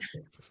donut.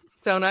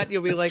 Donut.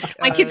 You'll be like,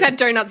 my kids had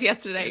donuts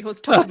yesterday. It was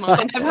top of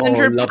mind.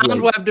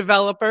 500-pound web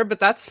developer, but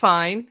that's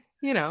fine.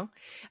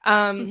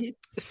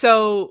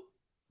 So.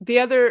 The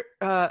other,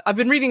 I've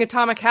been reading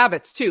Atomic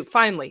Habits too,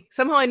 finally.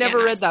 Somehow I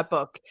never read that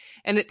book.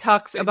 And it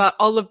talks about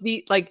all of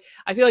the, like,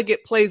 I feel like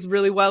it plays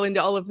really well into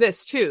all of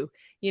this too.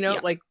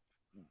 Like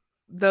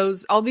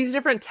all these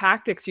different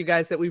tactics, you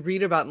guys, that we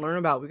read about and learn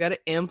about, we got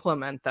to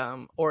implement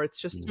them, or it's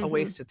just a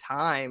waste of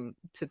time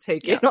to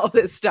take in all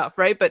this stuff,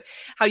 right? But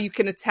how you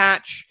can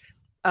attach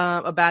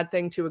a bad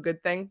thing to a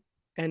good thing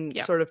and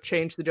sort of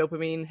change the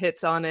dopamine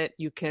hits on it.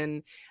 You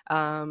can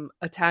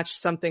attach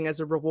something as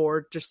a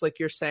reward, just like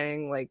you're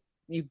saying, like,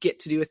 you get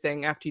to do a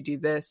thing after you do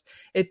this.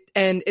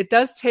 It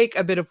does take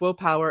a bit of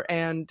willpower.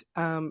 And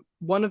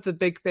one of the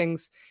big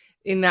things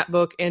in that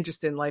book and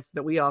just in life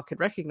that we all could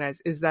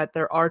recognize is that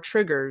there are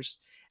triggers,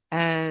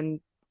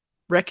 and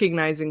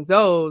recognizing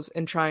those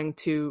and trying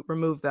to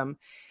remove them.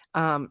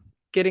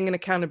 Getting an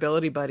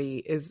accountability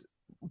buddy is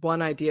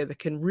one idea that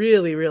can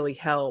really, really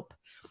help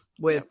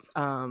with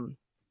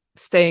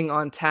staying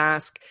on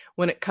task.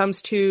 When it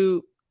comes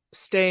to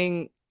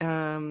staying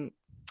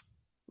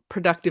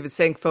productive and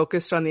staying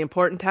focused on the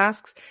important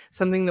tasks,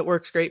 something that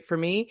works great for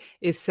me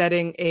is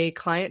setting a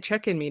client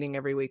check-in meeting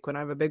every week when I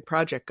have a big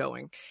project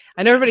going.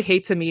 I know everybody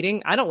hates a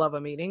meeting. I don't love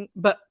a meeting,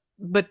 but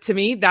to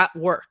me that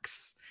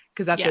works,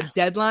 because that's a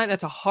deadline.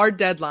 That's a hard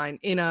deadline.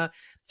 In a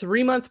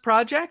 3-month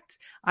project,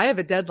 I have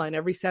a deadline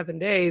every 7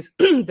 days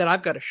that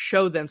I've got to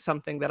show them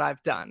something that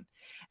I've done.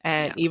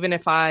 And even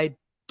if I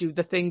do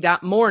the thing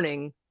that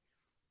morning,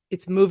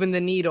 it's moving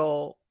the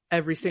needle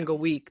every single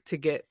week to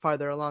get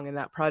farther along in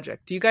that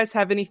project. Do you guys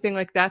have anything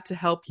like that to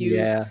help you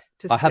to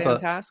stay on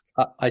task?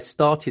 I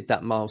started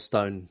that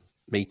milestone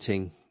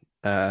meeting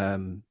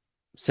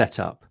set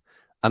up,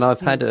 and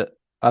I've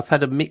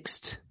got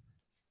mixed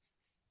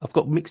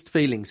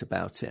feelings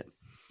about it.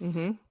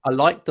 I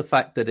like the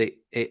fact that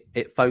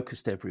it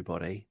focused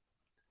everybody,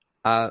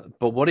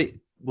 but what it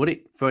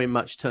very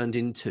much turned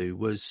into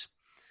was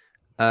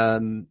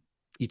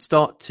you'd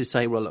start to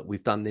say, well, look,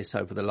 we've done this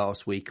over the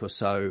last week or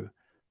so.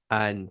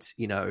 And,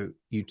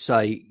 you'd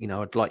say,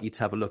 I'd like you to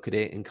have a look at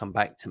it and come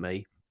back to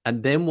me.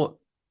 And then what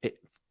it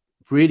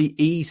really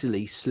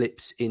easily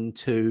slips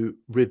into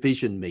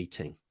revision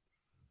meeting.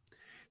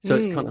 So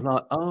it's kind of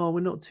like, oh, we're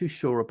not too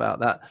sure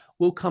about that.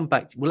 We'll come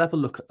back. We'll have a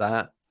look at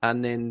that.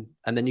 And then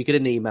you get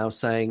an email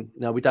saying,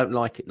 no, we don't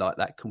like it like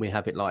that. Can we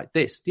have it like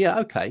this? Yeah.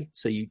 Okay.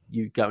 So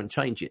you go and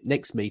change it.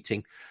 Next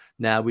meeting.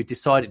 Now we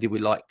decided we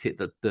liked it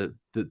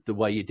the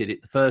way you did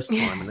it the first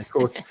time, and of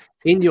course,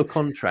 in your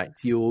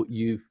contract,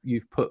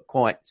 you've put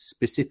quite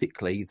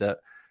specifically that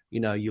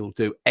you'll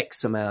do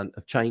X amount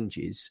of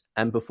changes,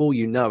 and before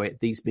you know it,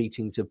 these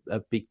meetings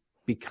have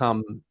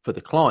become for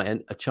the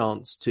client a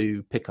chance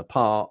to pick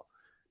apart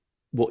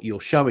what you're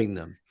showing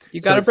them.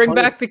 You got to bring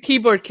back the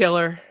keyboard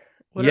killer.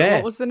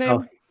 What was the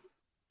name?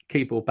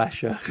 Keyboard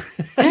basher.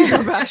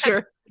 Keyboard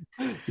basher.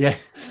 Yeah,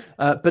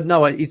 but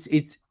no,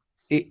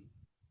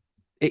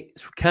 it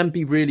can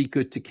be really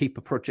good to keep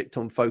a project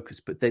on focus,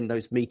 but then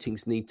those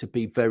meetings need to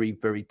be very,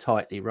 very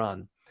tightly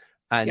run.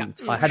 And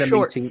I had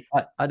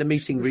a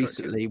meeting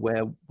recently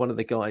where one of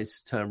the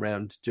guys turned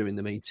around during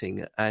the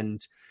meeting,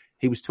 and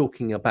he was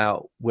talking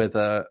about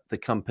whether the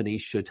company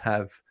should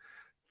have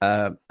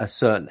a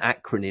certain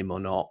acronym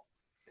or not.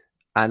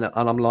 And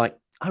I'm like,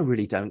 I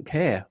really don't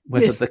care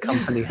whether the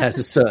company has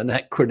a certain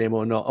acronym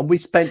or not. And we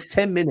spent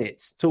 10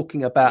 minutes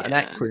talking about an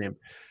acronym,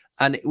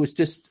 and it was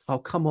just, oh,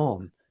 come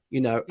on.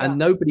 And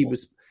nobody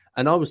was,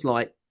 and I was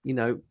like,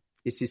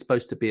 this is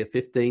supposed to be a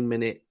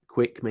 15-minute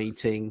quick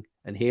meeting.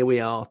 And here we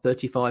are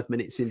 35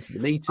 minutes into the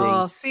meeting.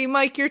 Oh, see,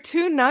 Mike, you're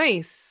too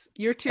nice.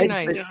 You're too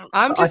nice.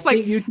 I'm just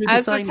like,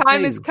 as the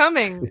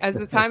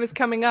time is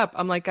coming up,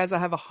 I'm like, guys, I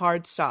have a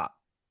hard stop.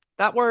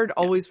 That word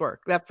always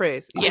works. That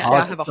phrase. I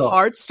have a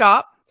hard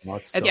stop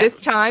at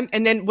this time.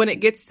 And then when it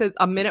gets to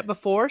a minute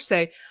before,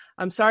 say,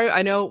 I'm sorry,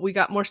 I know we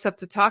got more stuff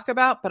to talk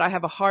about, but I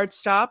have a hard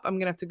stop. I'm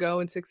going to have to go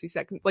in 60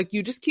 seconds. Like,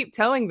 you just keep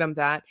telling them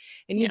that,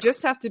 and you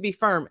just have to be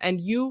firm.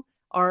 And you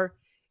are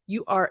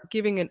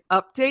giving an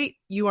update.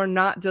 You are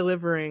not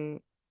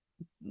delivering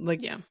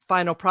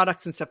final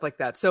products and stuff like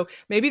that. So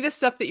maybe the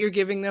stuff that you're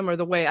giving them, or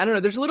the way, I don't know,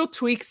 there's little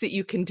tweaks that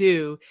you can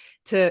do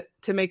to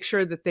make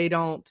sure that they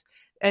don't.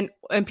 And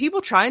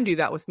people try and do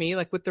that with me,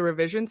 like with the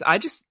revisions. I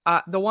just,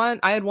 I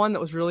had one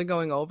that was really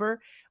going over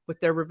with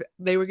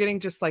they were getting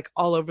just like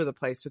all over the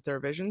place with their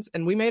revisions.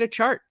 And we made a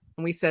chart,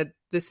 and we said,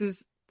 this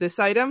is this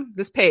item,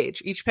 this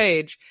page, each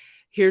page,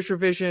 here's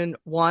revision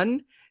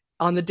 1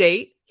 on the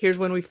date. Here's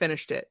when we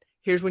finished it.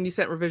 Here's when you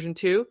sent revision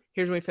 2.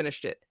 Here's when we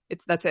finished it.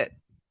 That's it.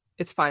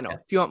 It's final.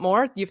 If you want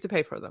more, you have to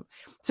pay for them.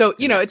 So,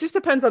 it just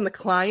depends on the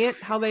client,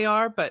 how they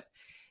are, but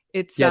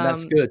it's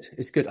that's good.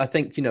 It's good. I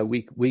think,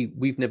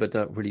 we've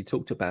never really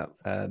talked about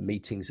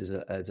meetings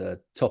as a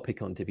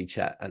topic on Divi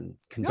Chat, and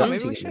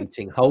conducting a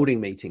meeting, holding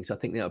meetings. I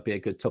think that would be a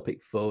good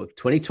topic for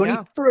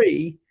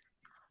 2023.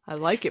 I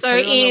like it. So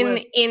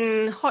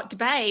in hot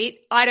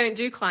debate, I don't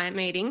do client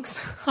meetings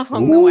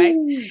along the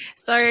way.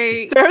 So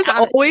there's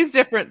always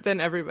different than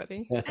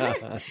everybody.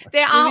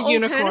 There are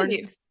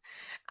alternatives.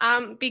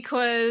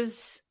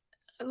 Because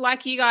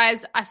like you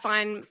guys, I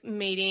find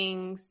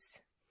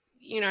meetings,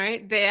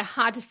 they're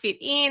hard to fit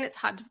in. It's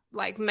hard to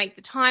make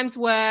the times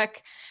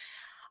work.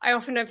 I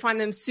often don't find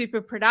them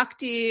super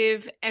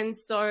productive. And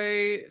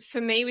so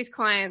for me with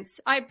clients,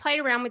 I played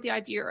around with the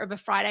idea of a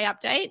Friday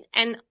update.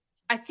 And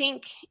I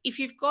think if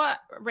you've got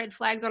red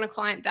flags on a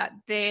client that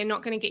they're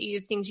not going to get you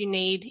the things you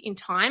need in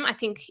time, I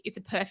think it's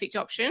a perfect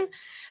option.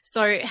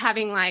 So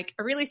having a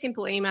really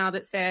simple email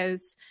that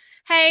says,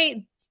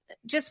 hey,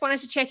 just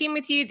wanted to check in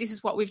with you. This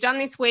is what we've done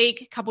this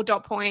week, a couple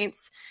dot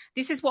points.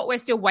 This is what we're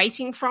still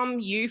waiting from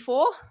you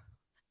for.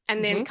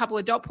 And then a couple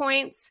of dot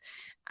points.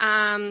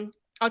 I'll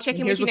check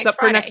in with you next Friday. Here's what's up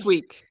for next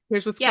week.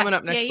 Here's what's coming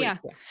up next week. Yeah.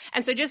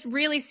 And so just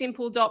really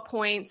simple dot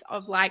points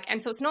of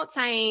and so it's not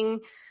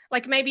saying,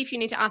 maybe if you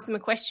need to ask them a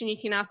question, you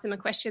can ask them a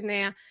question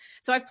there.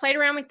 So I've played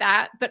around with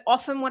that. But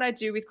often what I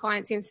do with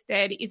clients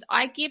instead is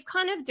I give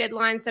kind of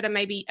deadlines that are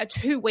maybe a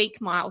 2-week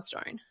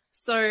milestone.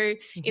 So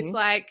it's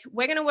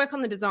we're going to work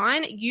on the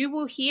design. You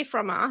will hear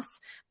from us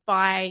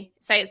by,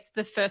 say it's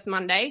the first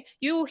Monday,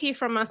 you will hear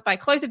from us by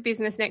close of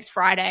business next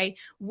Friday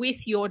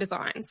with your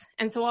designs.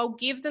 And so I'll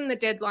give them the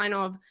deadline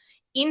of,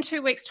 in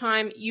 2 weeks'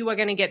 time, you are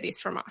going to get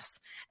this from us.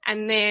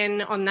 And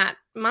then on that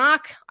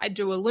mark, I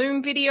do a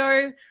Loom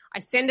video. I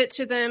send it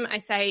to them. I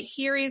say,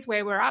 here is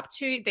where we're up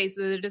to. These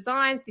are the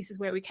designs. This is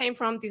where we came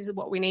from. This is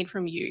what we need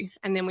from you.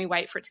 And then we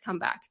wait for it to come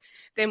back.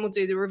 Then we'll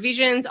do the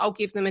revisions. I'll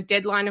give them a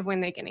deadline of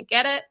when they're going to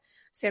get it.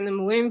 Send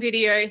them a Loom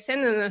video.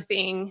 Send them the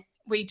thing.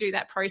 We do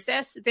that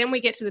process. Then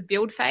we get to the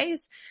build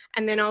phase.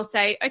 And then I'll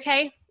say,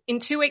 okay, in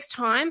 2 weeks'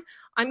 time,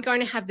 I'm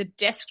going to have the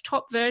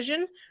desktop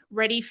version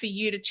ready for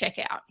you to check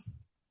out.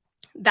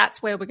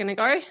 That's where we're going to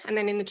go. And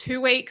then in the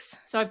 2 weeks,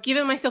 so I've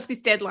given myself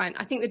this deadline.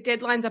 I think the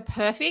deadlines are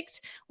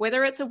perfect,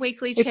 whether it's a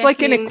weekly check-in. It's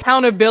like an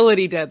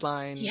accountability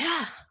deadline.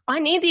 Yeah. I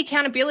need the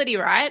accountability,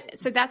 right?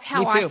 So that's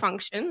how I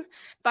function.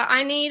 But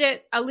I need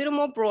it a little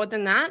more broad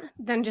than that,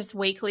 than just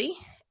weekly.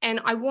 And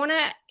I want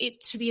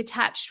it to be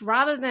attached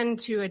rather than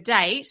to a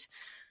date.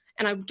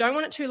 And I don't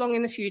want it too long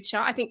in the future.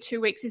 I think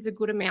 2 weeks is a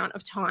good amount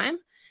of time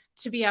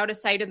to be able to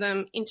say to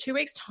them, in 2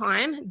 weeks'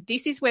 time,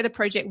 this is where the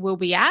project will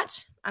be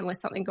at, unless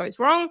something goes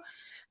wrong.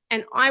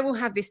 And I will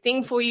have this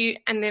thing for you.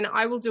 And then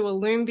I will do a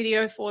Loom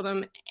video for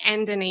them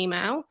and an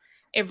email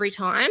every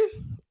time.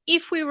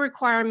 If we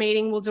require a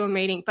meeting, we'll do a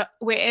meeting. But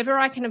wherever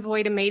I can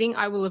avoid a meeting,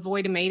 I will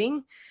avoid a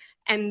meeting.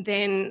 And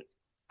then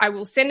I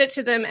will send it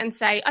to them and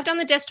say, I've done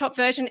the desktop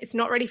version. It's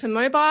not ready for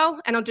mobile.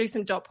 And I'll do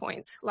some dot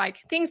points, like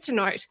things to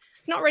note.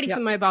 It's not ready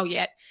for mobile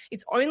yet.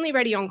 It's only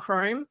ready on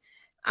Chrome.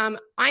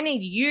 I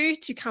need you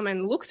to come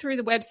and look through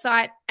the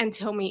website and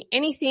tell me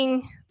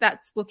anything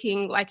that's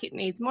looking like it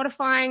needs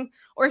modifying.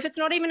 Or if it's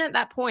not even at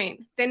that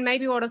point, then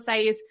maybe what I'll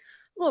say is,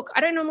 look,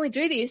 I don't normally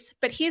do this,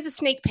 but here's a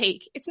sneak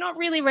peek. It's not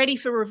really ready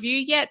for review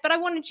yet, but I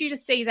wanted you to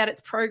see that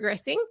it's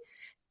progressing.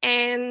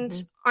 And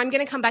I'm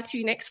going to come back to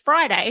you next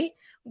Friday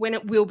when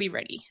it will be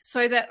ready,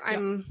 so that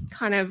I'm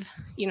kind of,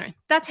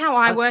 that's how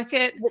I work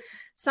it.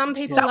 Some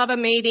people love a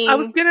meeting. I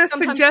was going to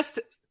suggest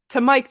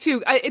to Mike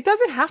too, it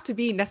doesn't have to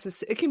be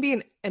necessary. It can be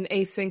an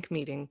async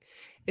meeting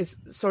is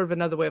sort of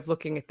another way of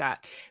looking at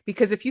that.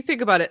 Because if you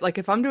think about it, like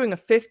if I'm doing a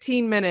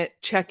 15-minute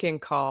check-in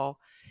call,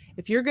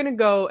 if you're going to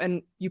go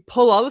and you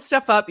pull all the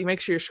stuff up, you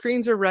make sure your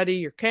screens are ready,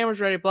 your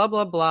camera's ready, blah,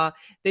 blah, blah.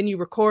 Then you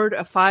record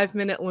a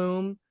 5-minute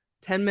Loom,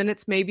 10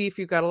 minutes maybe if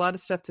you've got a lot of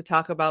stuff to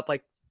talk about,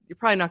 like you're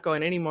probably not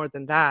going any more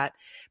than that.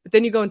 But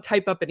then you go and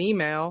type up an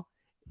email,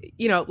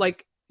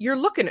 like you're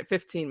looking at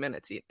 15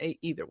 minutes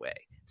either way.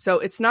 So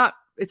it's not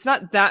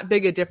that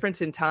big a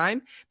difference in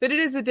time, but it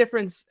is a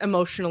difference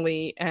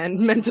emotionally and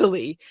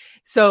mentally.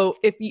 So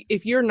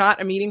if you're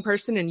not a meeting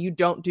person and you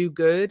don't do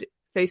good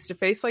face to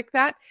face like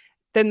that,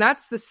 then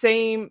that's the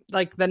same,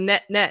 like the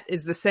net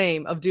is the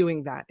same of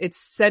doing that.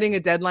 It's setting a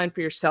deadline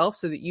for yourself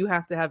so that you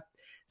have to have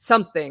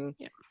something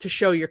to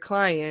show your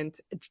client,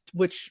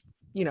 which,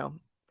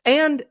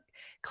 and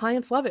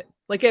clients love it.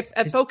 Like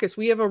at Focus,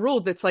 we have a rule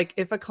that's like,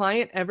 if a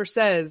client ever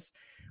says,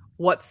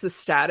 what's the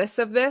status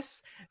of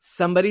this?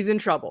 Somebody's in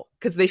trouble,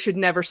 because they should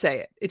never say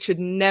it. It should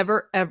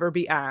never, ever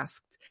be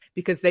asked,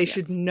 because they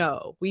should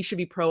know. We should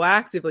be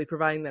proactively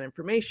providing that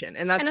information.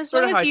 And that's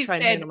sort of how I try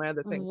and handle my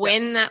other things.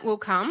 When that will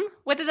come,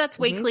 whether that's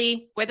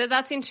weekly, whether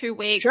that's in 2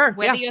 weeks,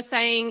 whether you're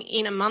saying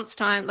in a month's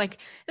time, like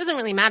it doesn't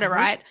really matter,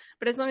 right?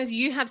 But as long as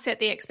you have set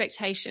the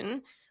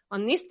expectation,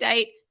 on this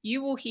date,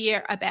 you will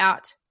hear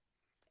about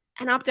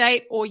an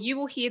update, or you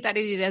will hear that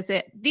it is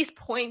at this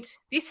point,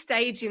 this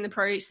stage in the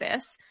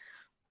process.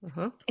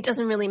 It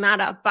doesn't really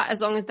matter, but as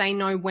long as they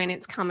know when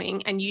it's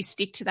coming and you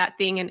stick to that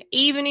thing. And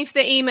even if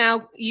the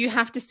email you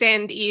have to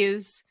send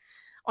is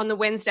on the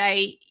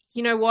Wednesday,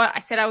 you know what? I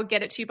said I would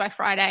get it to you by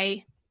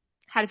Friday,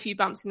 had a few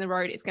bumps in the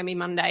road. It's going to be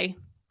Monday.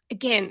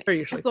 Again,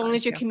 as long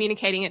as you're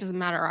communicating, it doesn't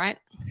matter, right?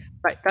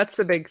 Right. That's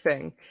the big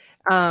thing.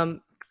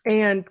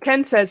 And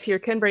Ken says here,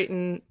 Ken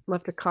Brayton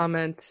left a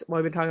comment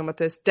while we've been talking about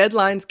this.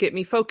 Deadlines get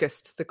me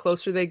focused. The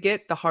closer they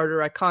get, the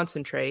harder I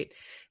concentrate,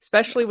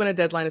 especially when a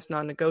deadline is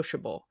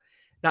non-negotiable.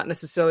 Not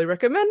necessarily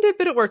recommended,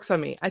 but it works on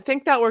me. I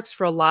think that works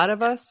for a lot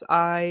of us.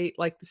 I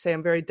like to say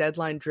I'm very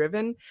deadline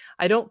driven.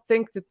 I don't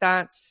think that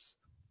that's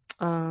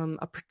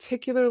a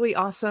particularly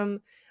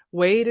awesome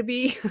way to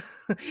be,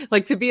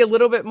 like to be a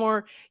little bit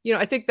more,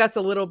 I think that's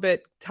a little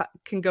bit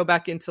can go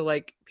back into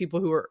like people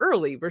who are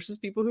early versus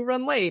people who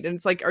run late. And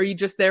it's like, are you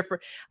just there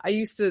for, I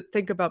used to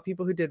think about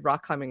people who did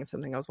rock climbing and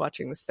something. I was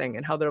watching this thing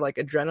and how they're like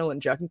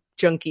adrenaline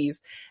junkies.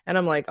 And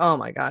I'm like, oh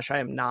my gosh, I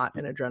am not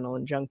an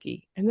adrenaline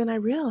junkie. And then I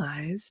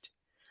realized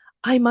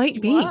I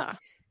might be,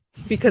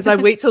 because I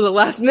wait till the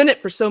last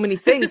minute for so many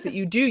things that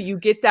you do. You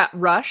get that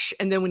rush,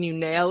 and then when you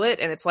nail it,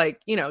 and it's like,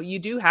 you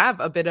do have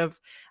a bit of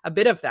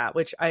that,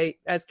 which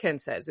as Ken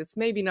says, it's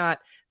maybe not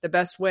the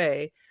best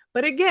way.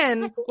 But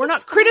again, we're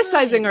not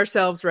criticizing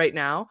ourselves right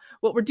now.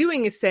 What we're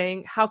doing is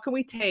saying, how can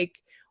we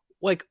take,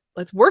 like,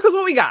 let's work with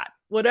what we got.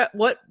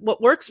 What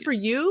works for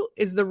you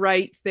is the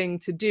right thing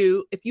to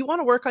do. If you want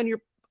to work on your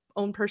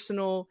own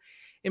personal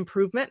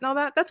improvement and all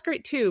that, that's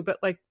great too. But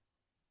like,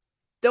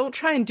 don't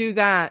try and do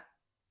that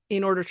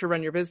in order to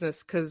run your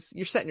business, because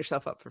you're setting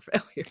yourself up for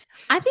failure.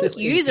 I think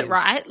use it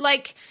right.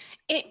 Like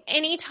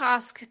any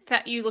task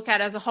that you look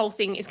at as a whole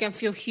thing is going to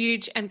feel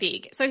huge and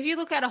big. So if you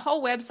look at a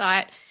whole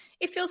website,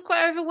 it feels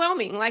quite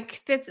overwhelming.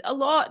 Like there's a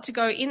lot to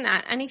go in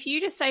that. And if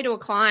you just say to a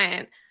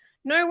client,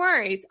 no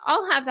worries,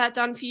 I'll have that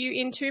done for you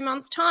in 2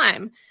 months'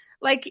 time.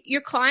 Like your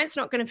client's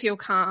not going to feel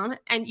calm,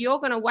 and you're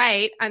going to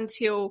wait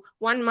until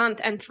 1 month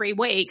and 3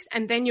 weeks,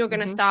 and then you're going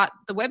to start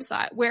the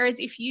website.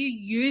 Whereas if you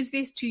use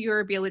this to your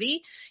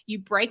ability, you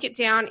break it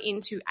down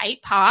into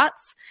 8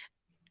 parts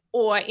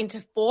or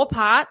into 4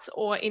 parts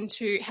or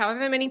into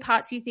however many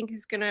parts you think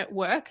is going to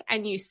work,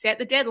 and you set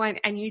the deadline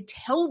and you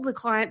tell the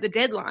client the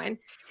deadline,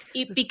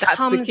 it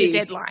becomes a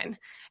deadline.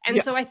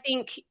 And so I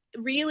think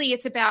really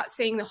it's about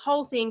seeing the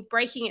whole thing,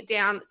 breaking it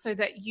down so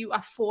that you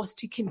are forced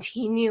to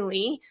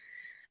continually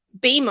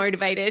be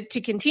motivated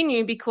to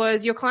continue,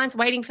 because your client's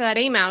waiting for that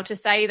email to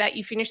say that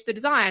you finished the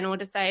design, or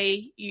to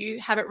say you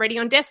have it ready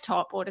on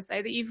desktop, or to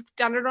say that you've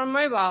done it on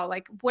mobile,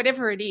 like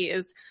whatever it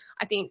is.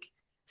 I think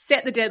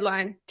set the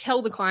deadline,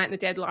 tell the client the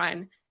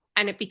deadline,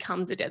 and it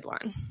becomes a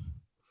deadline.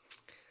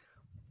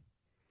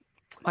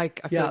 Mike,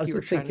 I feel like you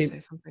were trying to say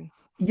something.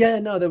 Yeah,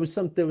 no, there was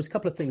a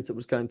couple of things that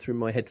was going through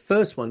my head.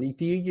 First one,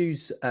 do you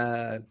use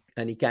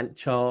any Gantt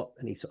chart,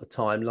 any sort of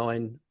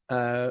timeline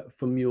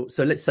from your,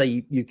 so let's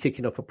say you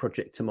kicking off a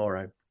project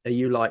tomorrow. Are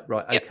you like,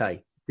 right,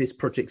 okay, this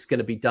project's going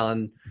to be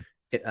done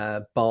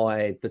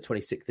by the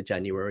 26th of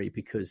January,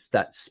 because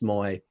that's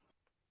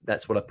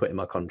what I put in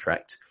my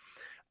contract.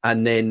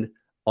 And then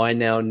I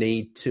now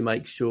need to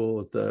make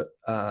sure that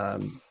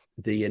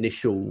the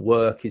initial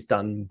work is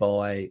done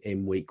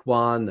in week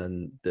 1,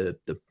 and the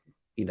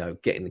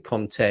getting the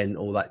content,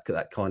 all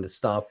that kind of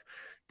stuff.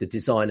 The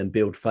design and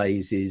build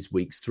phases,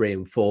 weeks 3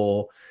 and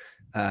 4,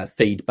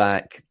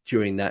 feedback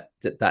during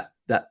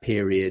that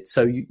period.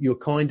 So you're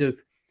kind of,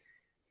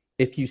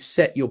 if you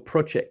set your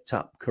project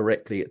up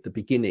correctly at the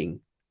beginning,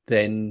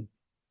 then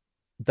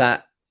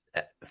that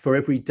for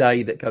every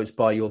day that goes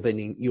by, you're then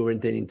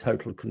in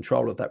total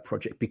control of that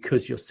project,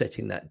 because you're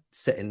setting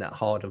that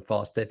hard and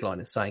fast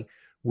deadline of saying,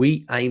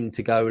 we aim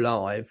to go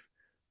live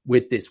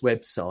with this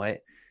website.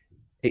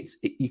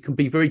 You can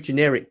be very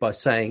generic by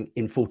saying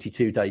in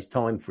 42 days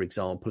time, for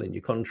example, in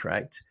your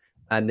contract.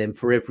 And then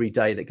for every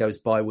day that goes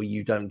by where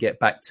you don't get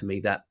back to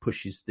me, that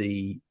pushes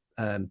the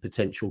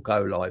potential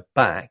go live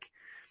back.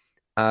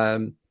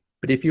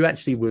 But if you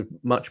actually were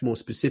much more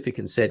specific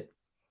and said,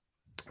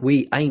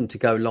 we aim to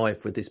go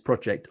live with this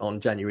project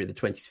on January the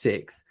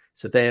 26th.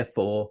 So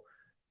therefore,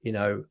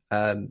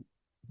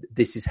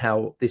 this is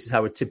how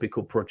a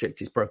typical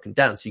project is broken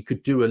down. So you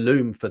could do a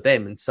loom for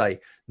them and say,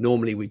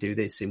 normally we do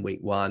this in week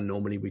 1,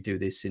 normally we do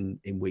this in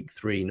week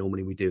 3,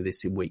 normally we do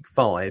this in week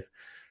 5.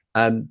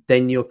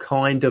 Then you're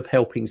kind of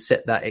helping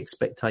set that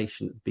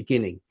expectation at the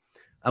beginning.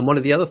 And one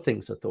of the other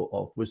things I thought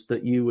of was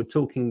that you were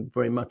talking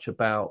very much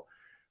about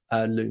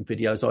Loom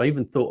videos. I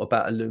even thought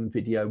about a Loom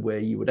video where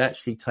you would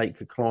actually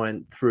take a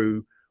client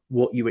through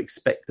what you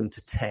expect them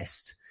to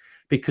test,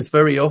 because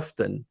very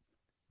often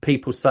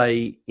people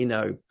say,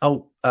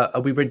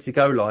 are we ready to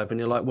go live? And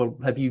you're like, well,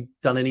 have you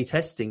done any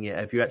testing yet?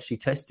 Have you actually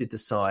tested the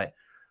site?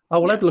 Oh,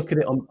 well, I'd look at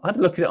it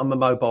on my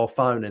mobile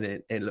phone and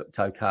it looked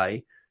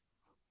okay.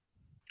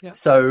 Yeah.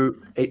 So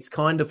it's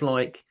kind of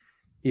like,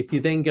 if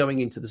you're then going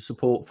into the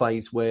support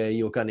phase where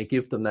you're going to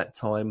give them that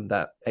time,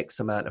 that X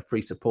amount of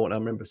free support. And I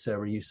remember,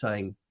 Sarah, you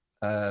saying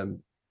in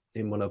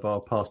one of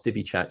our past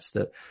Divi chats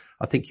that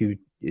I think you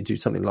do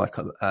something like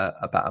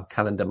about a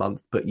calendar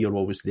month, but you're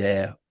always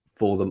there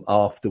for them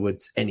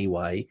afterwards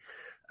anyway.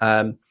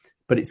 But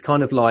it's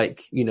kind of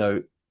like,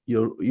 you're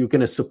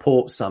going to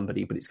support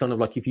somebody, but it's kind of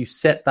like, if you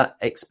set that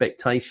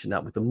expectation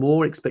up, with the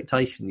more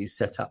expectation you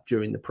set up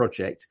during the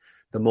project,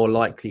 the more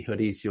likelihood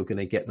is you're going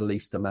to get the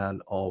least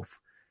amount of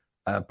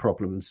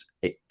problems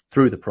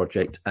through the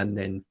project, and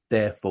then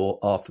therefore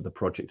after the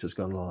project has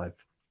gone live.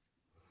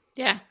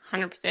 Yeah,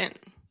 100%.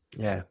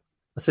 Yeah.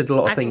 I said a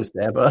lot of things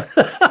there, but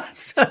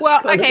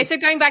well, okay. So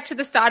going back to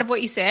the start of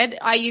what you said,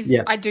 I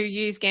do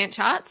use Gantt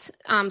charts.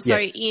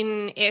 Yes.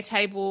 In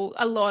Airtable,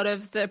 a lot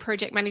of the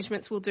project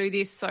managements will do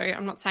this. So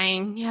I'm not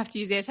saying you have to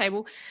use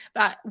Airtable,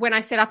 but when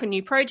I set up a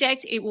new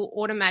project, it will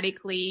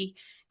automatically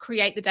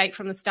create the date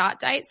from the start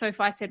date. So if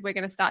I said we're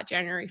going to start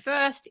January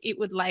 1st, it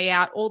would lay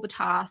out all the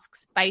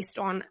tasks based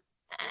on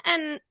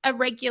a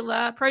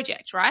regular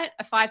project, right?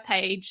 A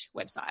 5-page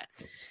website.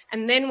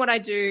 And then what I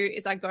do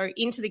is I go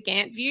into the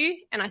Gantt view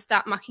and I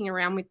start mucking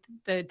around with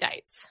the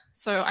dates.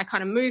 So I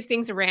kind of move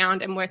things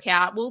around and work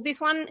out, well,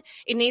 this one,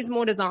 it needs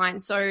more design.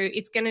 So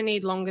it's going to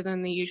need longer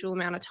than the usual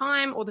amount of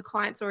time, or the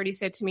client's already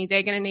said to me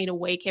they're going to need a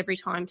week every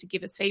time to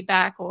give us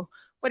feedback, or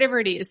whatever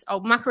it is. I'll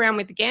muck around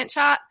with the Gantt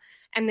chart,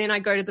 and then I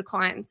go to the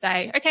client and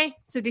say, okay,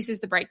 so this is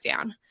the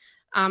breakdown.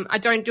 I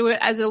don't do it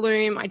as a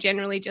loom. I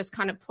generally just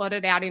kind of plot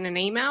it out in an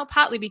email,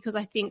 partly because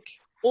I think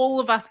all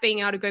of us being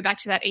able to go back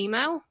to that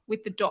email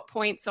with the dot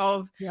points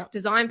of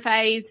design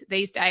phase,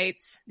 these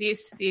dates,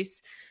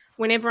 this.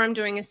 Whenever I'm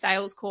doing a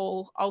sales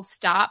call, I'll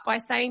start by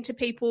saying to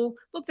people,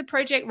 look, the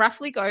project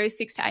roughly goes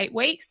 6 to 8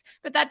 weeks,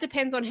 but that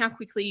depends on how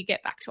quickly you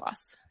get back to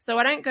us. So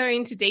I don't go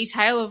into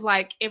detail of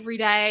like every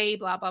day,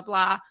 blah, blah,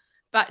 blah,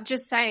 but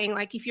just saying,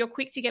 like, if you're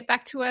quick to get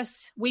back to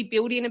us, we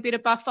build in a bit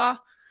of buffer.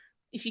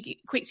 If you get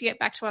quick to get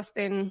back to us,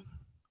 then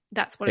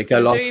that's what it's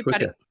going to do.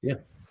 But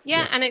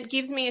yeah, and it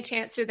gives me a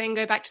chance to then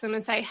go back to them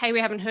and say, hey, we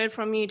haven't heard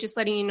from you, just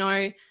letting you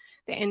know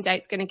the end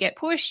date's going to get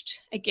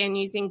pushed. Again,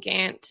 using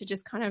Gantt to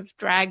just kind of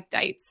drag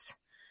dates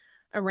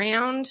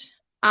around.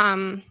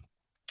 I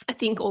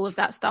think all of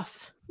that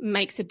stuff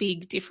makes a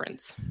big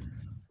difference.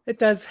 It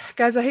does.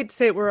 Guys, I hate to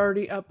say it, we're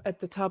already up at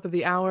the top of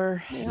the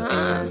hour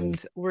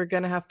and we're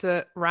going to have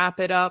to wrap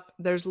it up.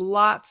 There's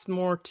lots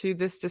more to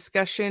this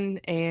discussion,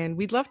 and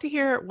we'd love to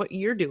hear what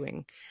you're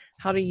doing.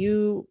 How do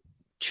you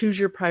choose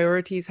your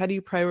priorities? How do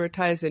you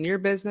prioritize in your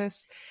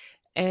business?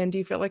 And do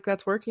you feel like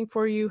that's working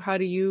for you? How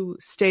do you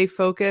stay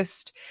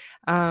focused?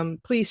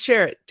 Please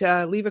share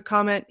it. Leave a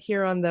comment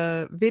here on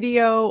the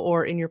video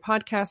or in your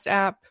podcast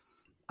app,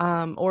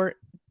 or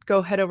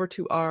go head over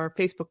to our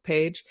Facebook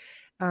page.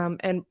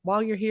 And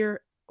while you're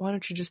here, why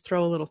don't you just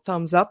throw a little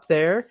thumbs up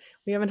there?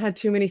 We haven't had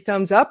too many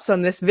thumbs ups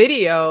on this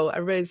video.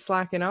 Everybody's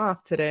slacking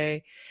off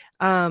today.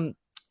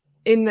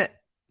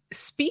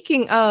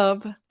 Speaking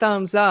of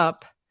thumbs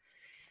up,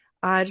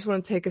 I just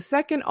want to take a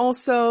second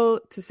also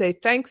to say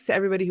thanks to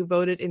everybody who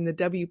voted in the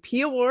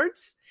WP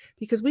Awards,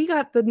 because we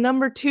got the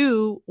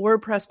 #2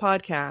 WordPress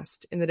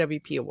podcast in the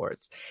WP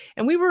Awards.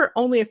 And we were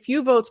only a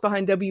few votes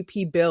behind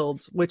WP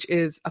Builds, which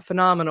is a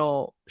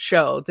phenomenal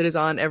show that is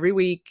on every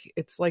week.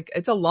 It's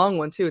a long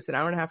one too. It's an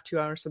hour and a half, 2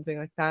 hours, something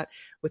like that,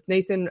 with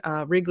Nathan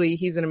Wrigley.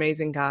 He's an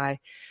amazing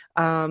guy.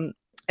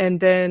 And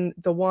then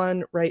the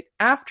one right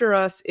after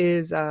us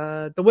is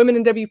the Women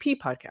in WP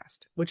podcast,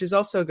 which is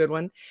also a good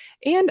one.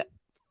 And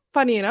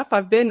funny enough,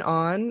 I've been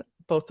on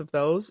both of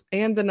those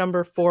and the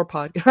 #4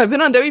 podcast. I've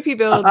been on WP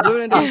Builds,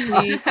 Women in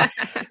WP,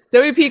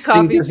 WP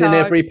Coffee Fingers Talk, in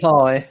every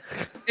pie,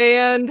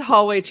 and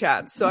Hallway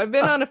Chats. So I've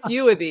been on a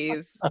few of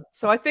these.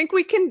 So I think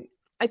we can.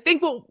 I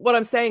think what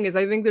I'm saying is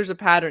I think there's a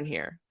pattern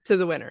here to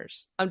the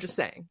winners. I'm just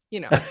saying,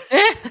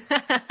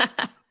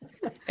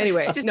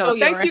 Anyway, no,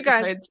 thanks you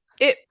guys.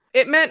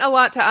 It meant a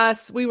lot to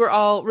us. We were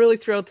all really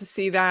thrilled to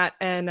see that,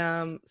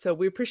 and so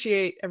we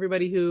appreciate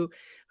everybody who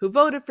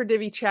voted for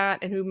Divi Chat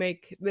and who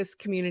make this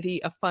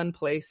community a fun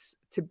place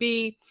to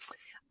be.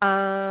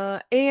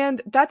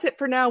 And that's it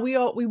for now. We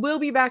will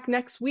be back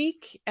next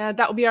week.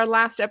 That will be our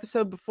last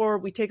episode before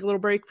we take a little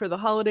break for the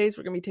holidays.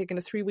 We're going to be taking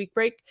a 3-week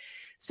break.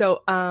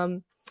 So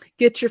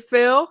get your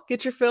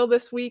fill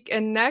this week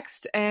and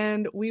next,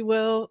 and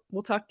we'll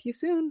talk to you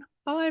soon.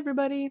 Bye,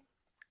 everybody.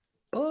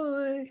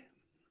 bye.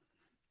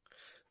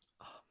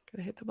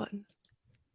 Gotta hit the button.